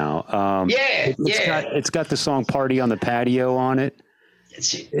cover now. It's got the song "Party on the Patio" on it.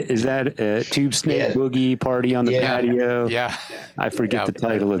 Is that a Tube Snake Boogie Party on the Patio? Yeah. I forget the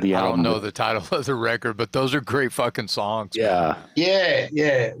title of the album. I don't know the title of the record, but those are great fucking songs. Yeah. Man.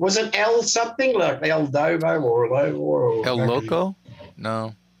 Yeah. Was it El something like El Dobo or El Loco?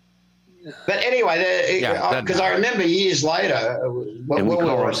 No. But anyway, because I remember years later when we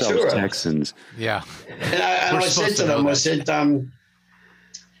were on tour. Texans. Yeah. And I said to them,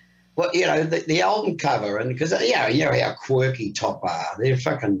 well, the album cover, and because how quirky Top are. They're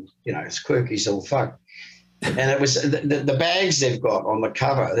fucking, it's quirky as all fuck. And it was the bags they've got on the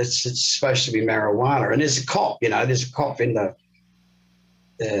cover. It's supposed to be marijuana, and there's a cop. There's a cop in the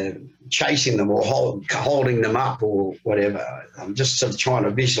chasing them or holding them up or whatever. I'm just sort of trying to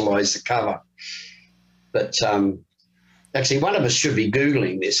visualize the cover, but Actually, one of us should be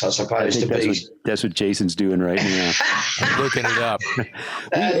Googling this, I suppose, I think that's what Jason's doing right now. Looking it up.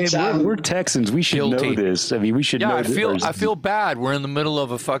 We're Texans. We should guilty. know this. I mean, we should know. I feel bad. We're in the middle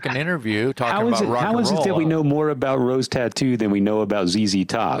of a fucking interview talking about rock and roll. How is it that we know more about Rose Tattoo than we know about ZZ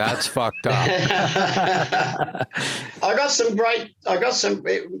Top? That's fucked up. I got some.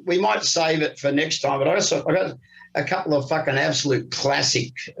 We might save it for next time, but I got a couple of fucking absolute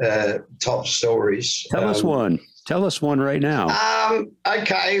classic top stories. Tell us one. Tell us one right now.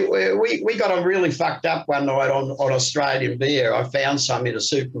 Okay, we got them really fucked up one night on Australian beer. I found some in a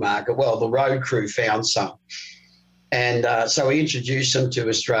supermarket. Well, the road crew found some. And so we introduced them to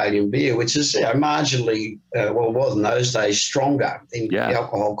Australian beer, which is marginally, it was in those days, stronger in the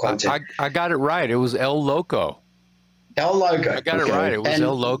alcohol content. I got it right. It was El Loco. El Loco. I got it right. It was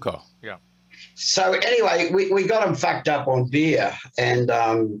El Loco. Yeah. So anyway, we got them fucked up on beer. And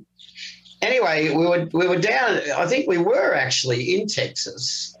anyway, we were down, I think we were actually in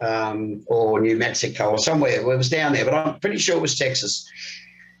Texas or New Mexico or somewhere. It was down there, but I'm pretty sure it was Texas.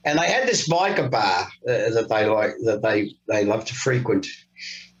 And they had this biker bar that they love to frequent,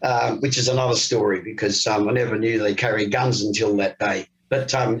 which is another story because I never knew they carried guns until that day.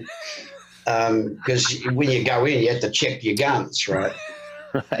 But because when you go in, you have to check your guns, right?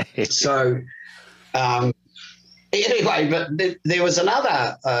 Right. So anyway, but there was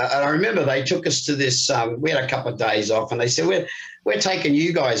another, and I remember they took us to this, we had a couple of days off, and they said, we're taking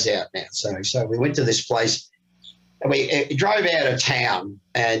you guys out now. So we went to this place. And we drove out of town,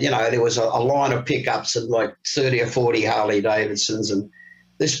 and, there was a line of pickups and like 30 or 40 Harley Davidsons and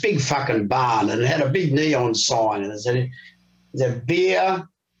this big fucking barn, and it had a big neon sign, and it said, beer,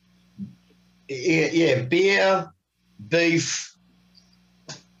 beer, beef,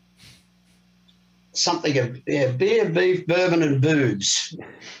 something, beer, beef, bourbon, and boobs.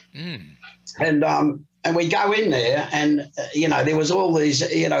 Mm. And we go in there, and, there was all these,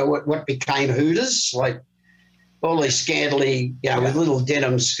 what became Hooters, like, all these scantily, with little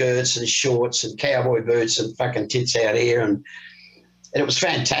denim skirts and shorts and cowboy boots and fucking tits out here. And it was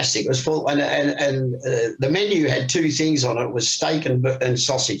fantastic. It was full. And the menu had two things on it. It was steak and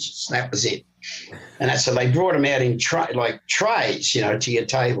sausages. That was it. And that's so they brought them out in trays, to your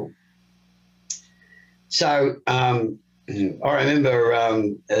table. So I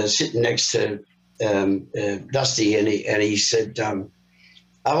remember sitting next to Dusty, and he said,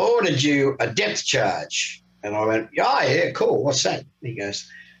 I've ordered you a depth charge. And I went, oh, yeah, cool. What's that? He goes,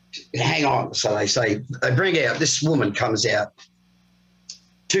 hang on. So they bring out, this woman comes out,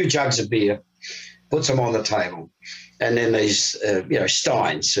 2 jugs of beer, puts them on the table. And then these,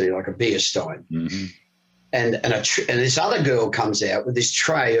 steins, so like a beer stein. Mm-hmm. And this other girl comes out with this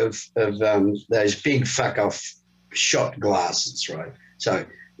tray of those big fuck-off shot glasses, right? So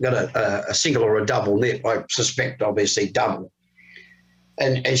got a single or a double nip. I suspect, obviously, double.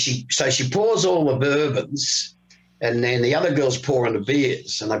 And she pours all the bourbons, and then the other girls pour in the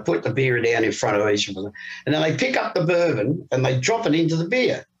beers, and they put the beer down in front of each of them. And then they pick up the bourbon and they drop it into the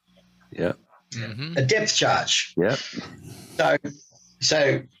beer. Yeah. Mm-hmm. A depth charge. Yeah.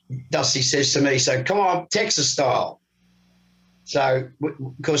 So Dusty says to me, so come on, Texas style. So,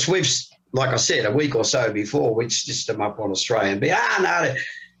 because we've, like I said, a week or so before, we stitched them up on Australian beer. No,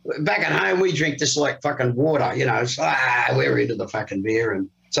 back at home, we drink this like fucking water, we're into the fucking beer. And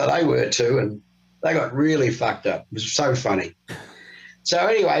so they were too, and they got really fucked up. It was so funny. So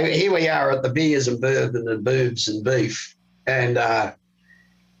anyway, here we are at the beers and bourbon and boobs and beef. And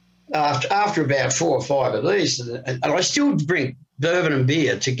after about 4 or 5 of these, and I still drink bourbon and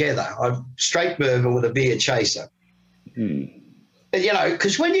beer together. I've straight bourbon with a beer chaser. Mm.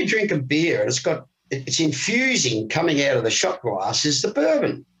 Because when you drink a beer, it's infusing coming out of the shot glass is the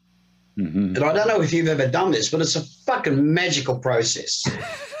bourbon. Mm-hmm. And I don't know if you've ever done this, but it's a fucking magical process.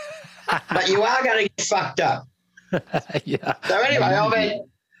 But you are going to get fucked up. Yeah. So anyway,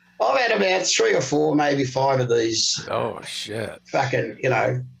 I've had about 3 or 4, maybe 5 of these. Oh shit! Fucking,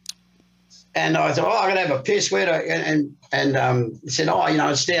 And I thought, I'm going to have a piss. Where and said,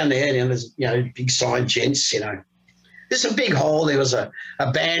 it's down there, and there's big sign, gents, There's a big hall. There was a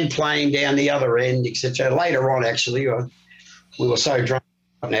band playing down the other end, etc. Later on, actually, we were so drunk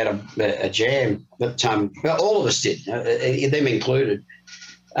and had a jam, but all of us did, them included.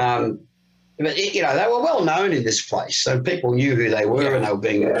 But they were well known in this place, so people knew who they were, and they were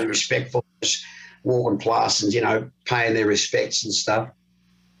being really respectful, just walking past and paying their respects and stuff.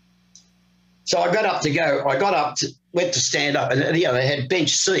 So I went to stand up, and they had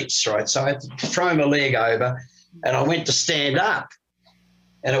bench seats, right? So I had to throw my leg over. And I went to stand up,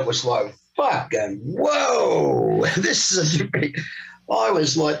 and it was like, fucking, whoa, this is I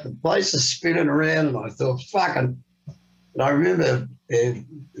was like, the place is spinning around, and I thought, fucking, And I remember, I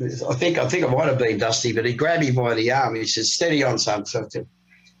think it might have been Dusty, but he grabbed me by the arm. He said, "Steady on, son." So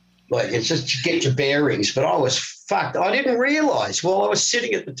like, it's just to get your bearings. But I was fucked. I didn't realise while I was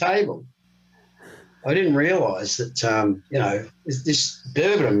sitting at the table, I didn't realise that, you know, this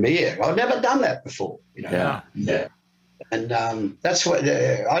bourbon and beer, I'd never done that before, you know. Yeah. And that's what,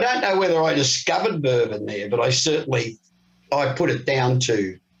 I don't know whether I discovered bourbon there, but I put it down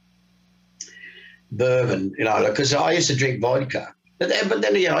to bourbon, you know, because I used to drink vodka. But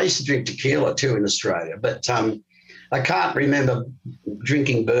then, you know, I used to drink tequila too in Australia. But I can't remember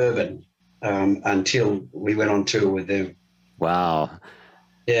drinking bourbon until we went on tour with them. Wow.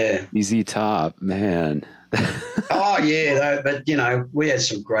 Yeah. ZZ Top, man. Oh yeah, but you know, we had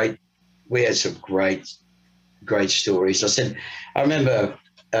some great stories. I remember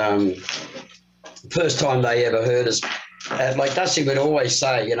first time they ever heard us. Like Dusty would always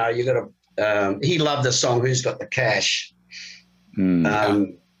say, you know, you got to. He loved the song "Who's Got the Cash."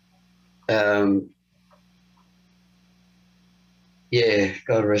 Yeah,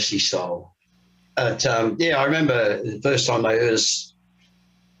 God rest his soul. But yeah, I remember the first time they heard us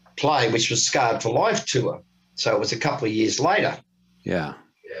play, which was Scarred for Life tour. So it was a couple of years later. Yeah.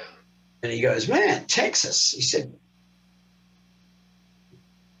 And he goes, "Man, Texas." He said,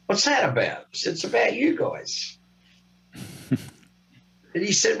 "What's that about?" I said, "It's about you guys." And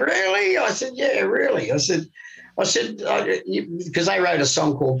he said, "Really?" I said, "Yeah, really." I said, because they wrote a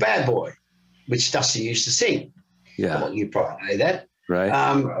song called "Bad Boy," which Dusty used to sing. Yeah. Well, you probably know that. Right.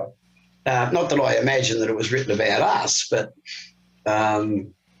 Not that I imagine that it was written about us, but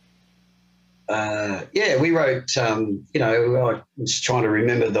yeah, we wrote, you know, I was trying to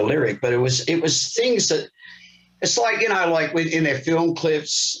remember the lyric, but it was things that, it's like, you know, like in their film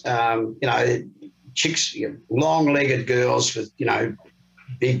clips, you know, chicks, you know, long-legged girls with, you know,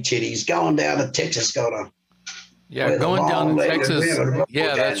 big titties going down to Texas, going down to Texas.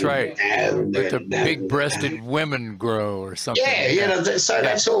 Yeah, that's right. And Let the big-breasted women grow or something. Yeah, you know, so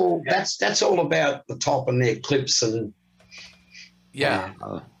that's all. That's all about the top and their clips and. Yeah.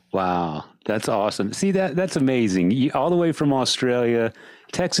 Wow, that's awesome. See, that's amazing. All the way from Australia,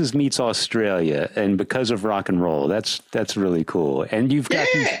 Texas meets Australia, and because of rock and roll, that's really cool. And you've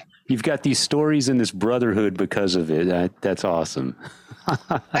got these stories and this brotherhood because of it. That's awesome.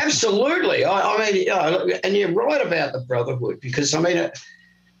 Absolutely. I mean, you know, and you're right about the brotherhood, because I mean,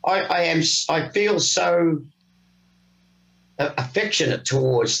 I feel so affectionate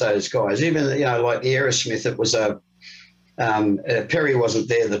towards those guys. Even, you know, like the Aerosmith, it was Perry wasn't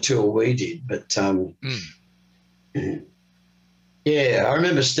there the tour we did, but yeah, I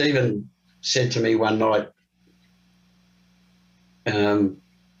remember Stephen said to me one night,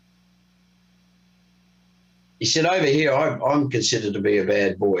 he said, "Over here, I'm considered to be a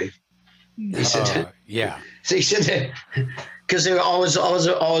bad boy." He said, "Yeah." So he said, because I was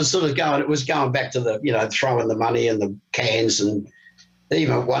sort of going. It was going back to the, you know, throwing the money in the cans, and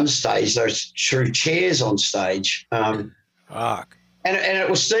even at one stage they threw chairs on stage. Fuck. And it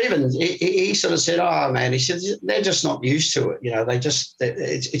was Stephen. He sort of said, "Oh man," he said, "they're just not used to it. You know,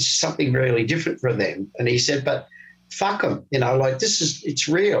 it's something really different for them." And he said, "But fuck them. You know, like it's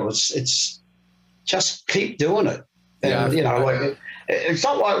real. It's just keep doing it." And, yeah, you know, like it's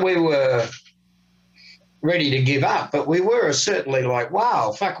not like we were ready to give up, but we were certainly like,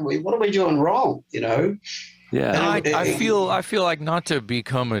 wow, fuck, what are we doing wrong? You know? Yeah. I feel like, not to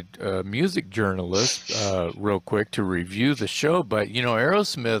become a music journalist real quick to review the show, but, you know,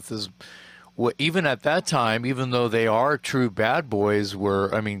 Aerosmith is, even at that time, even though they are true bad boys,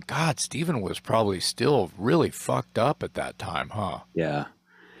 I mean, God, Stephen was probably still really fucked up at that time, huh? Yeah.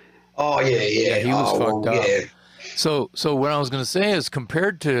 Oh, yeah. He was fucked up. Yeah. So what I was going to say is,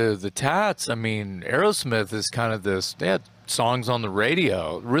 compared to the Tats, I mean, Aerosmith is kind of this, they had songs on the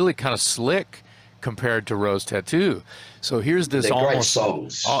radio, really kind of slick compared to Rose Tattoo. So here's this They're almost great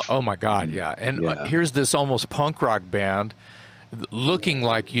songs. Oh my God, yeah. And here's this almost punk rock band looking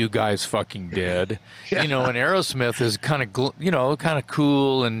like you guys fucking did, you know, and Aerosmith is kind of, you know, kind of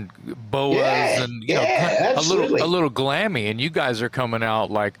cool and boas and, you know, a little glammy, and you guys are coming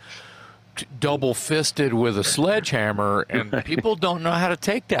out like double fisted with a sledgehammer, and people don't know how to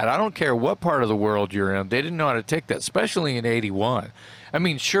take that. I don't care what part of the world you're in. They didn't know how to take that, especially in 81. I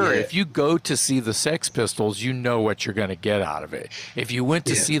mean, sure, if you go to see the Sex Pistols, you know what you're going to get out of it. If you went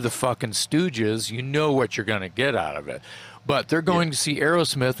to see the fucking Stooges, you know what you're going to get out of it. But they're going to see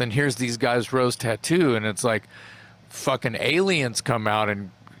Aerosmith, and here's these guys' Rose Tattoo, and it's like fucking aliens come out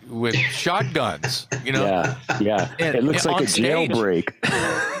and with shotguns, you know? Yeah. And it looks like a jailbreak.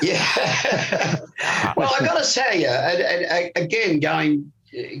 Yeah. Well, I got to tell you, and again,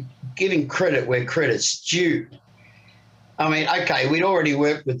 giving credit where credit's due. I mean, okay, we'd already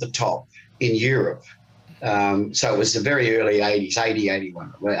worked with the top in Europe. So it was the very early 80s, 80,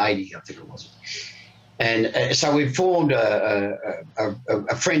 81, 80, I think it was. And so we formed a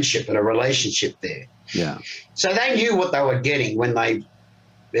friendship and a relationship there. Yeah. So they knew what they were getting when they,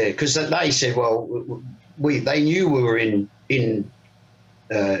 because they said, well, they knew we were in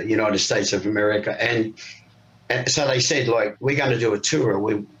United States of America, and so they said, like, we're going to do a tour.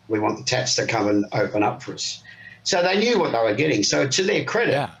 We want the Tats to come and open up for us. So they knew what they were getting. So to their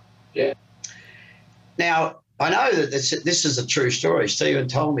credit, yeah. Now I know that this is a true story. Stephen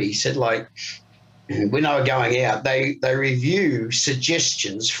told me. He said, like, when they were going out, they review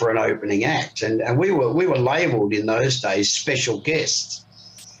suggestions for an opening act, and we were labelled in those days special guests.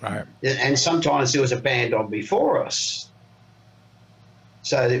 Right. And sometimes there was a band on before us.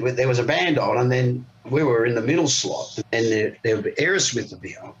 So there was a band on, and then we were in the middle slot, and there would be Aerosmith to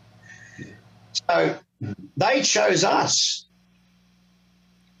be on. So they chose us.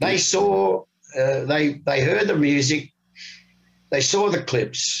 They saw, they heard the music, they saw the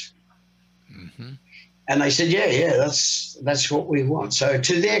clips, and they said, yeah, that's what we want. So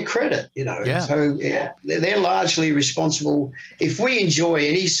to their credit, so yeah, they're largely responsible. If we enjoy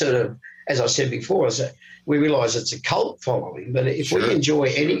any sort of, as I said before, we realise it's a cult following, but if we enjoy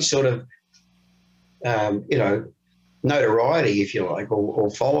any sort of, notoriety, if you like, or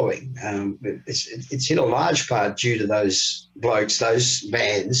following, it's in a large part due to those blokes, those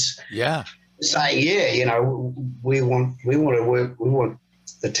bands, saying, we want to work, we want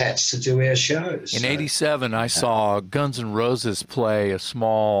the Tats to do our shows. In '87, I saw Guns N' Roses play a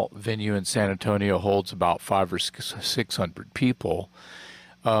small venue in San Antonio, holds about 500 or 600 people.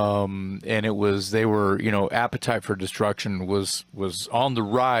 And it was, they were, Appetite for Destruction was on the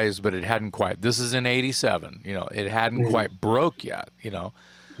rise, but it hadn't quite, this is in '87, it hadn't quite broke yet,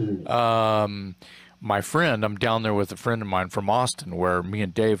 my friend, I'm down there with a friend of mine from Austin, where me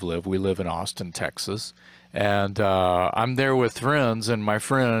and Dave live. We live in Austin, Texas. And I'm there with friends, and my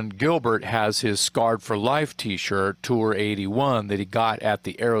friend Gilbert has his Scarred for Life t-shirt, Tour 81, that he got at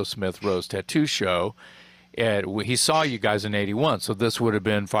the Aerosmith Rose Tattoo show. And he saw you guys in '81, so this would have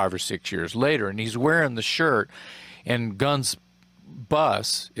been 5 or 6 years later. And he's wearing the shirt, and Guns'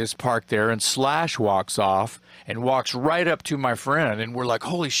 bus is parked there, and Slash walks off and walks right up to my friend. And we're like,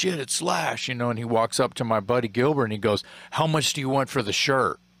 holy shit, it's Slash, and he walks up to my buddy Gilbert, and he goes, how much do you want for the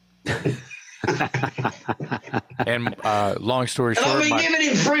shirt? And long story short, I've been giving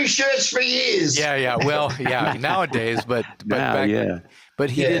him free shirts for years. Well, nowadays, but back. But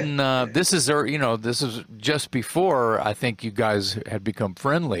he didn't. This is just before I think you guys had become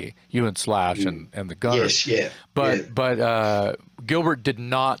friendly, you and Slash and the Gunners. Yes, But Gilbert did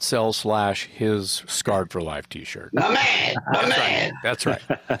not sell Slash his Scarred for Life T-shirt. My man. That's right.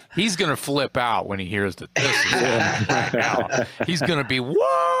 He's gonna flip out when he hears that this is happening right now. He's gonna be what?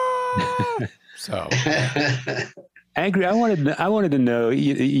 So. Angry, I wanted to know.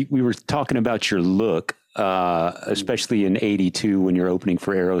 We were talking about your look. Especially in '82 when you're opening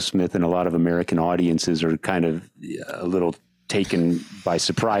for Aerosmith, and a lot of American audiences are kind of a little taken by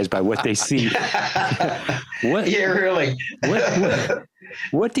surprise by what they see. Really.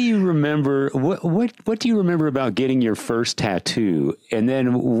 What do you remember? What do you remember about getting your first tattoo? And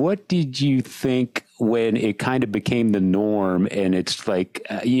then what did you think when it kind of became the norm, and it's like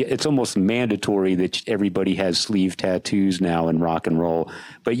it's almost mandatory that everybody has sleeve tattoos now in rock and roll?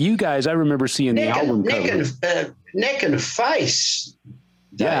 But you guys, I remember seeing the album cover. Neck and face.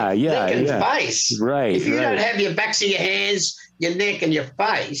 Neck and face. Right. If you don't have your backs of your hands, your neck, and your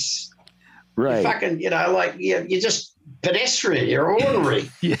face, right? You fucking, you're just pedestrian. You're ordinary.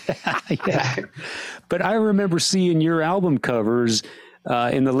 Yeah. But I remember seeing your album covers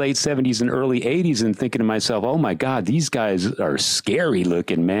in the late '70s and early '80s, and thinking to myself, "Oh my God, these guys are scary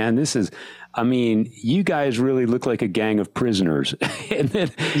looking, man. You guys really look like a gang of prisoners." and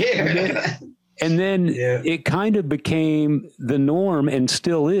then it kind of became the norm, and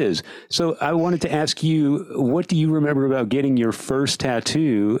still is. So I wanted to ask you, what do you remember about getting your first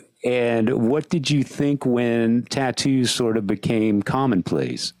tattoo, and what did you think when tattoos sort of became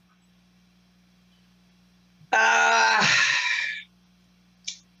commonplace? I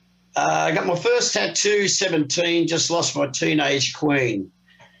got my first tattoo, 17, just lost my teenage queen.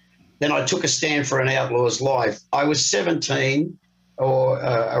 Then I took a stand for an outlaw's life. I was 17 or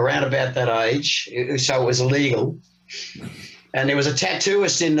around about that age, so it was illegal. And there was a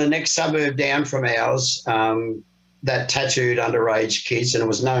tattooist in the next suburb down from ours that tattooed underage kids, and it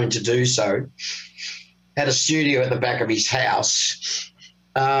was known to do so. Had a studio at the back of his house.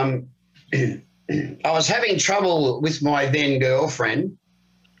 I was having trouble with my then girlfriend,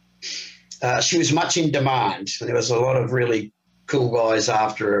 she was much in demand. There was a lot of really cool guys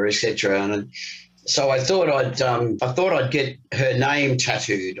after her, etc. And so I thought I'd get her name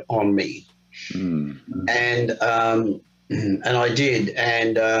tattooed on me, and I did.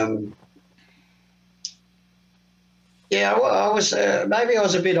 And yeah, well, I was maybe I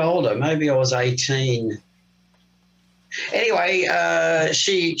was a bit older. Maybe I was 18. Anyway,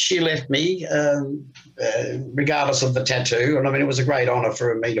 she left me. Regardless of the tattoo, and I mean, it was a great honour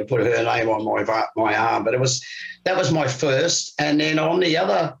for me to put her name on my arm. But that was my first, and then on the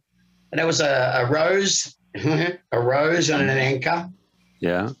other, and it was a rose, a rose and an anchor.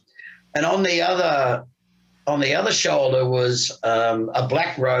 Yeah. And on the other shoulder was a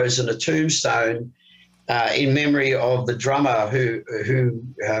black rose and a tombstone in memory of the drummer who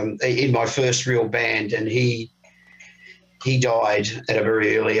in my first real band, and he died at a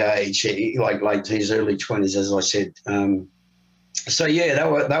very early age, like his early 20s, as I said. So yeah,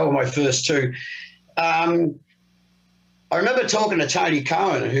 they were my first two. I remember talking to Tony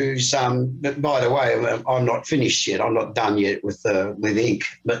Cohen, who's, by the way, I'm not finished yet. I'm not done yet with ink.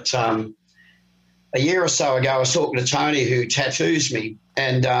 But a year or so ago, I was talking to Tony, who tattoos me,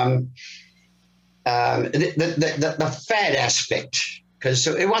 and the fad aspect, because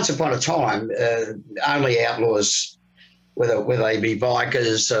once upon a time, only outlaws, whether they be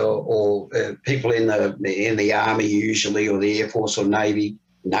bikers or people in the army usually, or the Air Force or Navy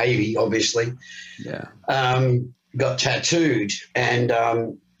obviously, got tattooed. And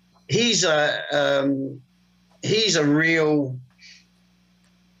he's a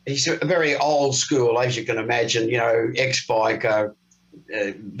very old school, as you can imagine, ex-biker,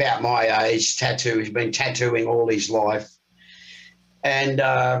 about my age, he's been tattooing all his life. And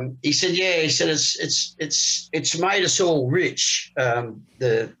he said, it's made us all rich,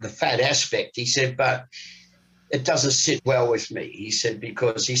 the fat aspect. He said, but it doesn't sit well with me. He said,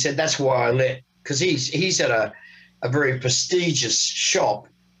 because that's why because he's at a very prestigious shop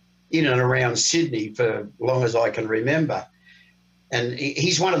in and around Sydney for as long as I can remember. And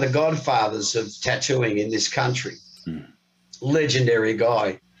he's one of the godfathers of tattooing in this country. Legendary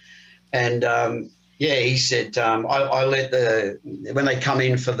guy. And he said, I let when they come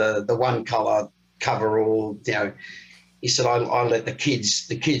in for the one colour coverall, he said, I let the kids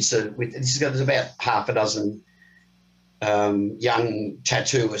there's about half a dozen young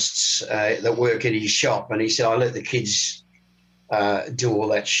tattooists that work at his shop. And he said, I let the kids do all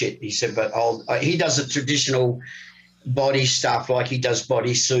that shit. He said, but he does the traditional body stuff, like he does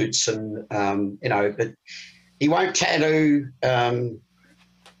body suits and, but he won't tattoo.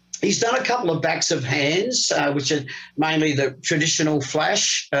 He's done a couple of backs of hands, which are mainly the traditional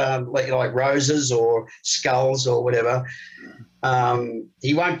flash, like roses or skulls or whatever.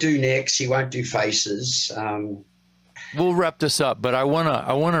 He won't do necks. He won't do faces. We'll wrap this up, but I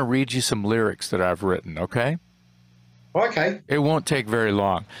wanna read you some lyrics that I've written. Okay. Okay. It won't take very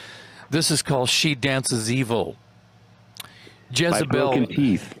long. This is called "She Dances Evil." Jezebel, by Broken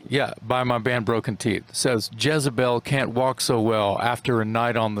Teeth. Yeah, by my band Broken Teeth. Says, Jezebel can't walk so well after a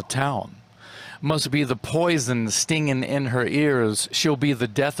night on the town. Must be the poison stinging in her ears. She'll be the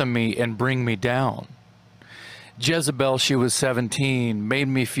death of me and bring me down. Jezebel, she was 17, made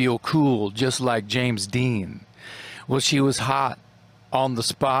me feel cool just like James Dean. Well, she was hot on the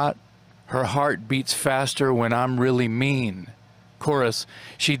spot. Her heart beats faster when I'm really mean. Chorus,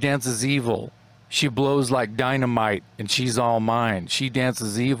 she dances evil. She blows like dynamite, and she's all mine. She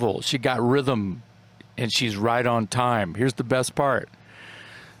dances evil. She got rhythm, and she's right on time. Here's the best part.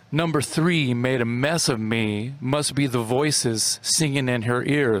 Number 3 made a mess of me. Must be the voices singing in her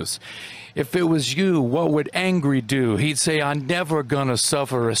ears. If it was you, what would Angry do? He'd say, I'm never gonna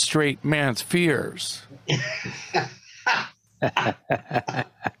suffer a straight man's fears.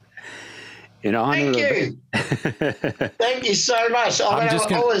 In honor Thank you. Thank you so much.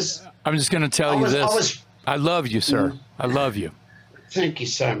 I'm just going to tell you this. I love you, sir. I love you. Thank you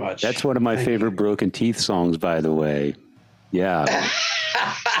so much. That's one of my favorite Broken Teeth songs, by the way. Yeah.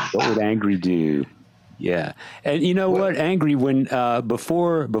 What would Angry do? Yeah. And you know what, Angry, when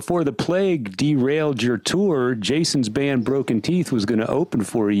before the plague derailed your tour, Jason's band Broken Teeth was going to open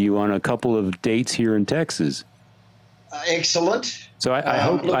for you on a couple of dates here in Texas. Excellent. So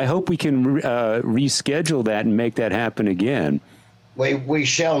I hope we can reschedule that and make that happen again. We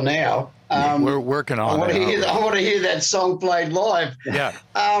shall now. We're working on it. I want to hear that song played live. Yeah.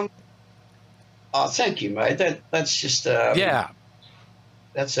 Thank you, mate. That's just yeah.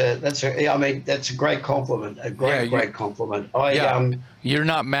 That's a great compliment. A great compliment. You're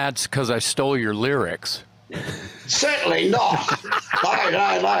not mad because I stole your lyrics. Certainly not.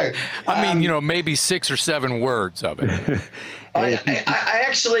 No. I mean, maybe 6 or 7 words of it. I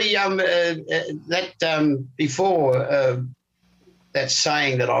actually before that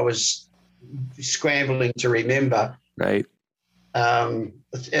saying that I was scrambling to remember. Right. I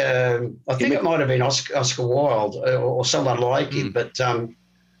think it might have been Oscar Wilde or someone like him, but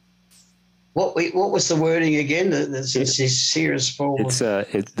what was the wording again? This serious form.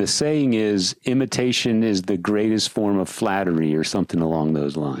 The saying is imitation is the greatest form of flattery, or something along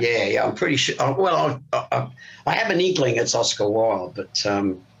those lines. Yeah, I'm pretty sure. Well, I have an inkling it's Oscar Wilde, but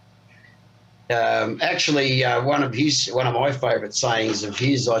actually, one of my favourite sayings of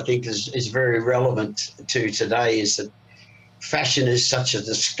his, I think, is very relevant to today. Is that fashion is such a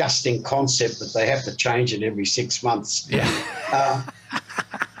disgusting concept that they have to change it every 6 months. Yeah.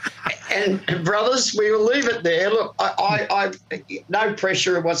 And brothers, we will leave it there. Look, I no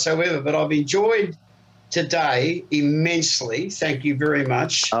pressure whatsoever, but I've enjoyed today immensely. Thank you very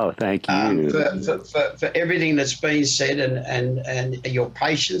much. Oh, thank you for everything that's been said and your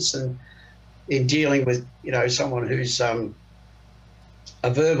patience and in dealing with someone who's a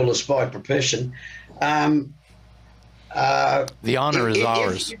verbalist by profession. The honor is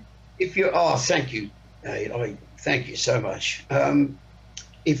ours. Thank you. Thank you so much.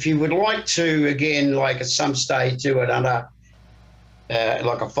 If you would like to, again, like at some stage, do it under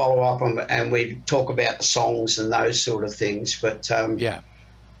like a follow-up and we talk about the songs and those sort of things. But I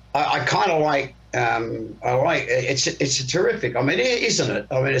kind of like, it's terrific. I mean, isn't it?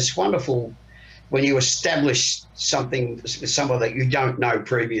 I mean, it's wonderful when you establish something with someone that you don't know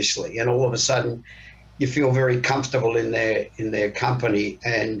previously, and all of a sudden you feel very comfortable in their company,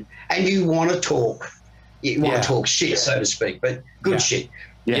 and you want to talk. You want to talk shit, so to speak, but good shit.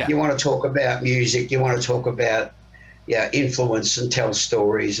 Yeah. You want to talk about music. You want to talk about influence and tell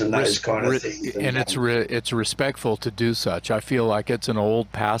stories and those kind of things. And it's respectful to do such. I feel like it's an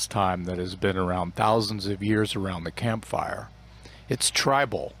old pastime that has been around thousands of years around the campfire. It's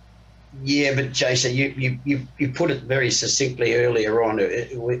tribal. Yeah, but Jason, you put it very succinctly earlier on.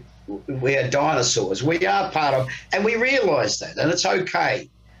 We are dinosaurs. We are part of, and we realise that, and it's okay.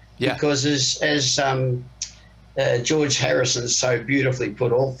 Yeah. Because as George Harrison so beautifully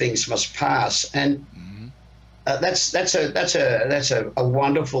put, all things must pass, and that's a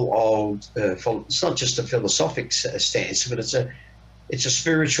wonderful old. It's not just a philosophic stance, but it's a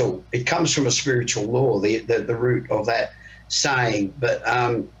spiritual. It comes from a spiritual law, the root of that saying. But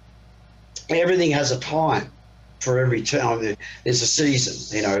everything has a time. For every time there's a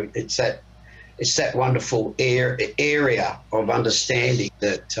season. It's that wonderful area of understanding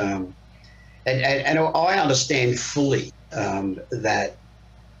that. And I understand fully that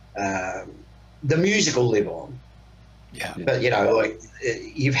the music will live on. Yeah. But like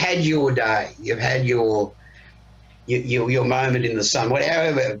you've had your day, you've had your moment in the sun,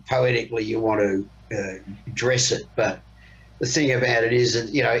 whatever poetically you want to dress it. But the thing about it is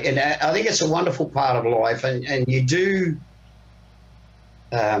that and I think it's a wonderful part of life, and you do.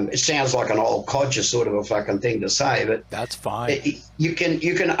 It sounds like an old codger sort of a fucking thing to say, but that's fine. You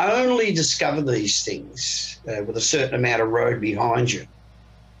can only discover these things with a certain amount of road behind you.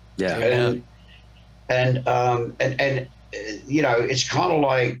 Yeah. And it's kind of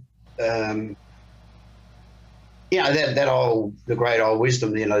like the great old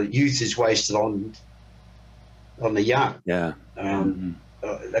wisdom. Youth is wasted on the young. Yeah.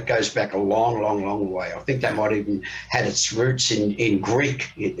 That goes back a long, long, long way. I think that might even had its roots in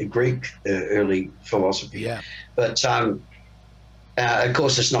Greek early philosophy. Yeah. But of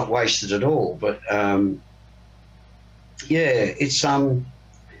course, it's not wasted at all. But it's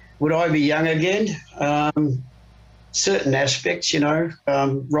would I be young again? Certain aspects,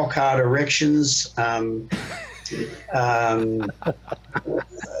 rock hard erections.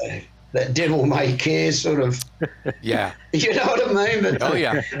 That devil may care sort of. Yeah. You know what I mean? But,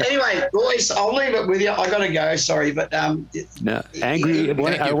 yeah. Anyway, boys, I'll leave it with you. I got to go. Sorry, but no, Angry.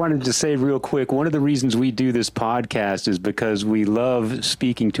 I wanted to say real quick. One of the reasons we do this podcast is because we love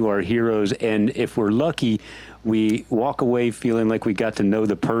speaking to our heroes, and if we're lucky, we walk away feeling like we got to know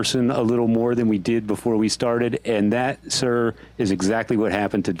the person a little more than we did before we started. And that, sir, is exactly what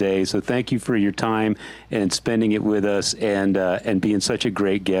happened today. So thank you for your time and spending it with us and being such a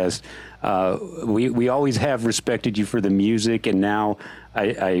great guest. We always have respected you for the music, and now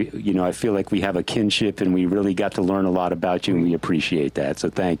I feel like we have a kinship, and we really got to learn a lot about you, and we appreciate that.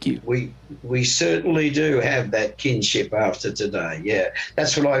 So thank you. We certainly do have that kinship after today. Yeah,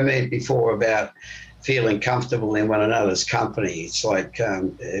 that's what I meant before about feeling comfortable in one another's company. It's like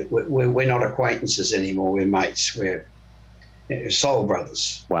we're not acquaintances anymore. We're mates. Soul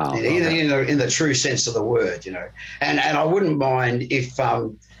Brothers. Wow. In the true sense of the word, you know. And I wouldn't mind if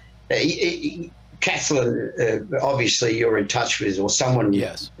Catherine, obviously you're in touch with, or someone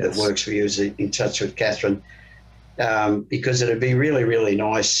that works for you is in touch with Catherine, because it'd be really, really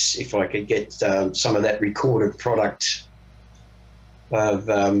nice if I could get some of that recorded product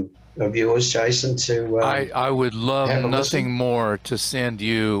of yours, Jason, to I would love nothing listen. more to send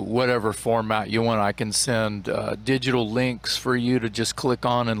you whatever format you want. I can send digital links for you to just click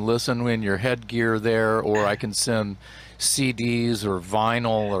on and listen in your headgear there, or I can send CDs or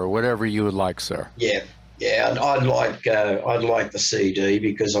vinyl or whatever you would like, sir. Yeah, I'd like the CD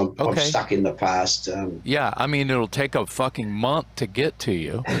because I'm stuck in the past. Yeah, I mean, it'll take a fucking month to get to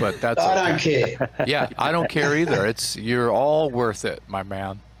you, but that's I don't care. Yeah, I don't care either. You're all worth it, my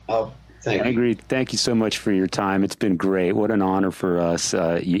man. Oh, thank you. Angry, thank you so much for your time. It's been great. What an honor for us.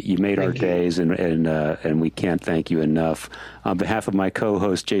 You made our days, and we can't thank you enough. On behalf of my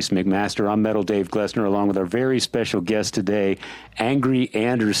co-host, Jason McMaster, I'm Metal Dave Glessner, along with our very special guest today, Angry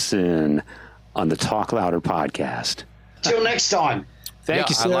Anderson, on the Talk Louder podcast. Till next time. Thank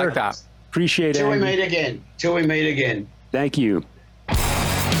you, sir. I like that. Appreciate it. Till we meet again. Thank you.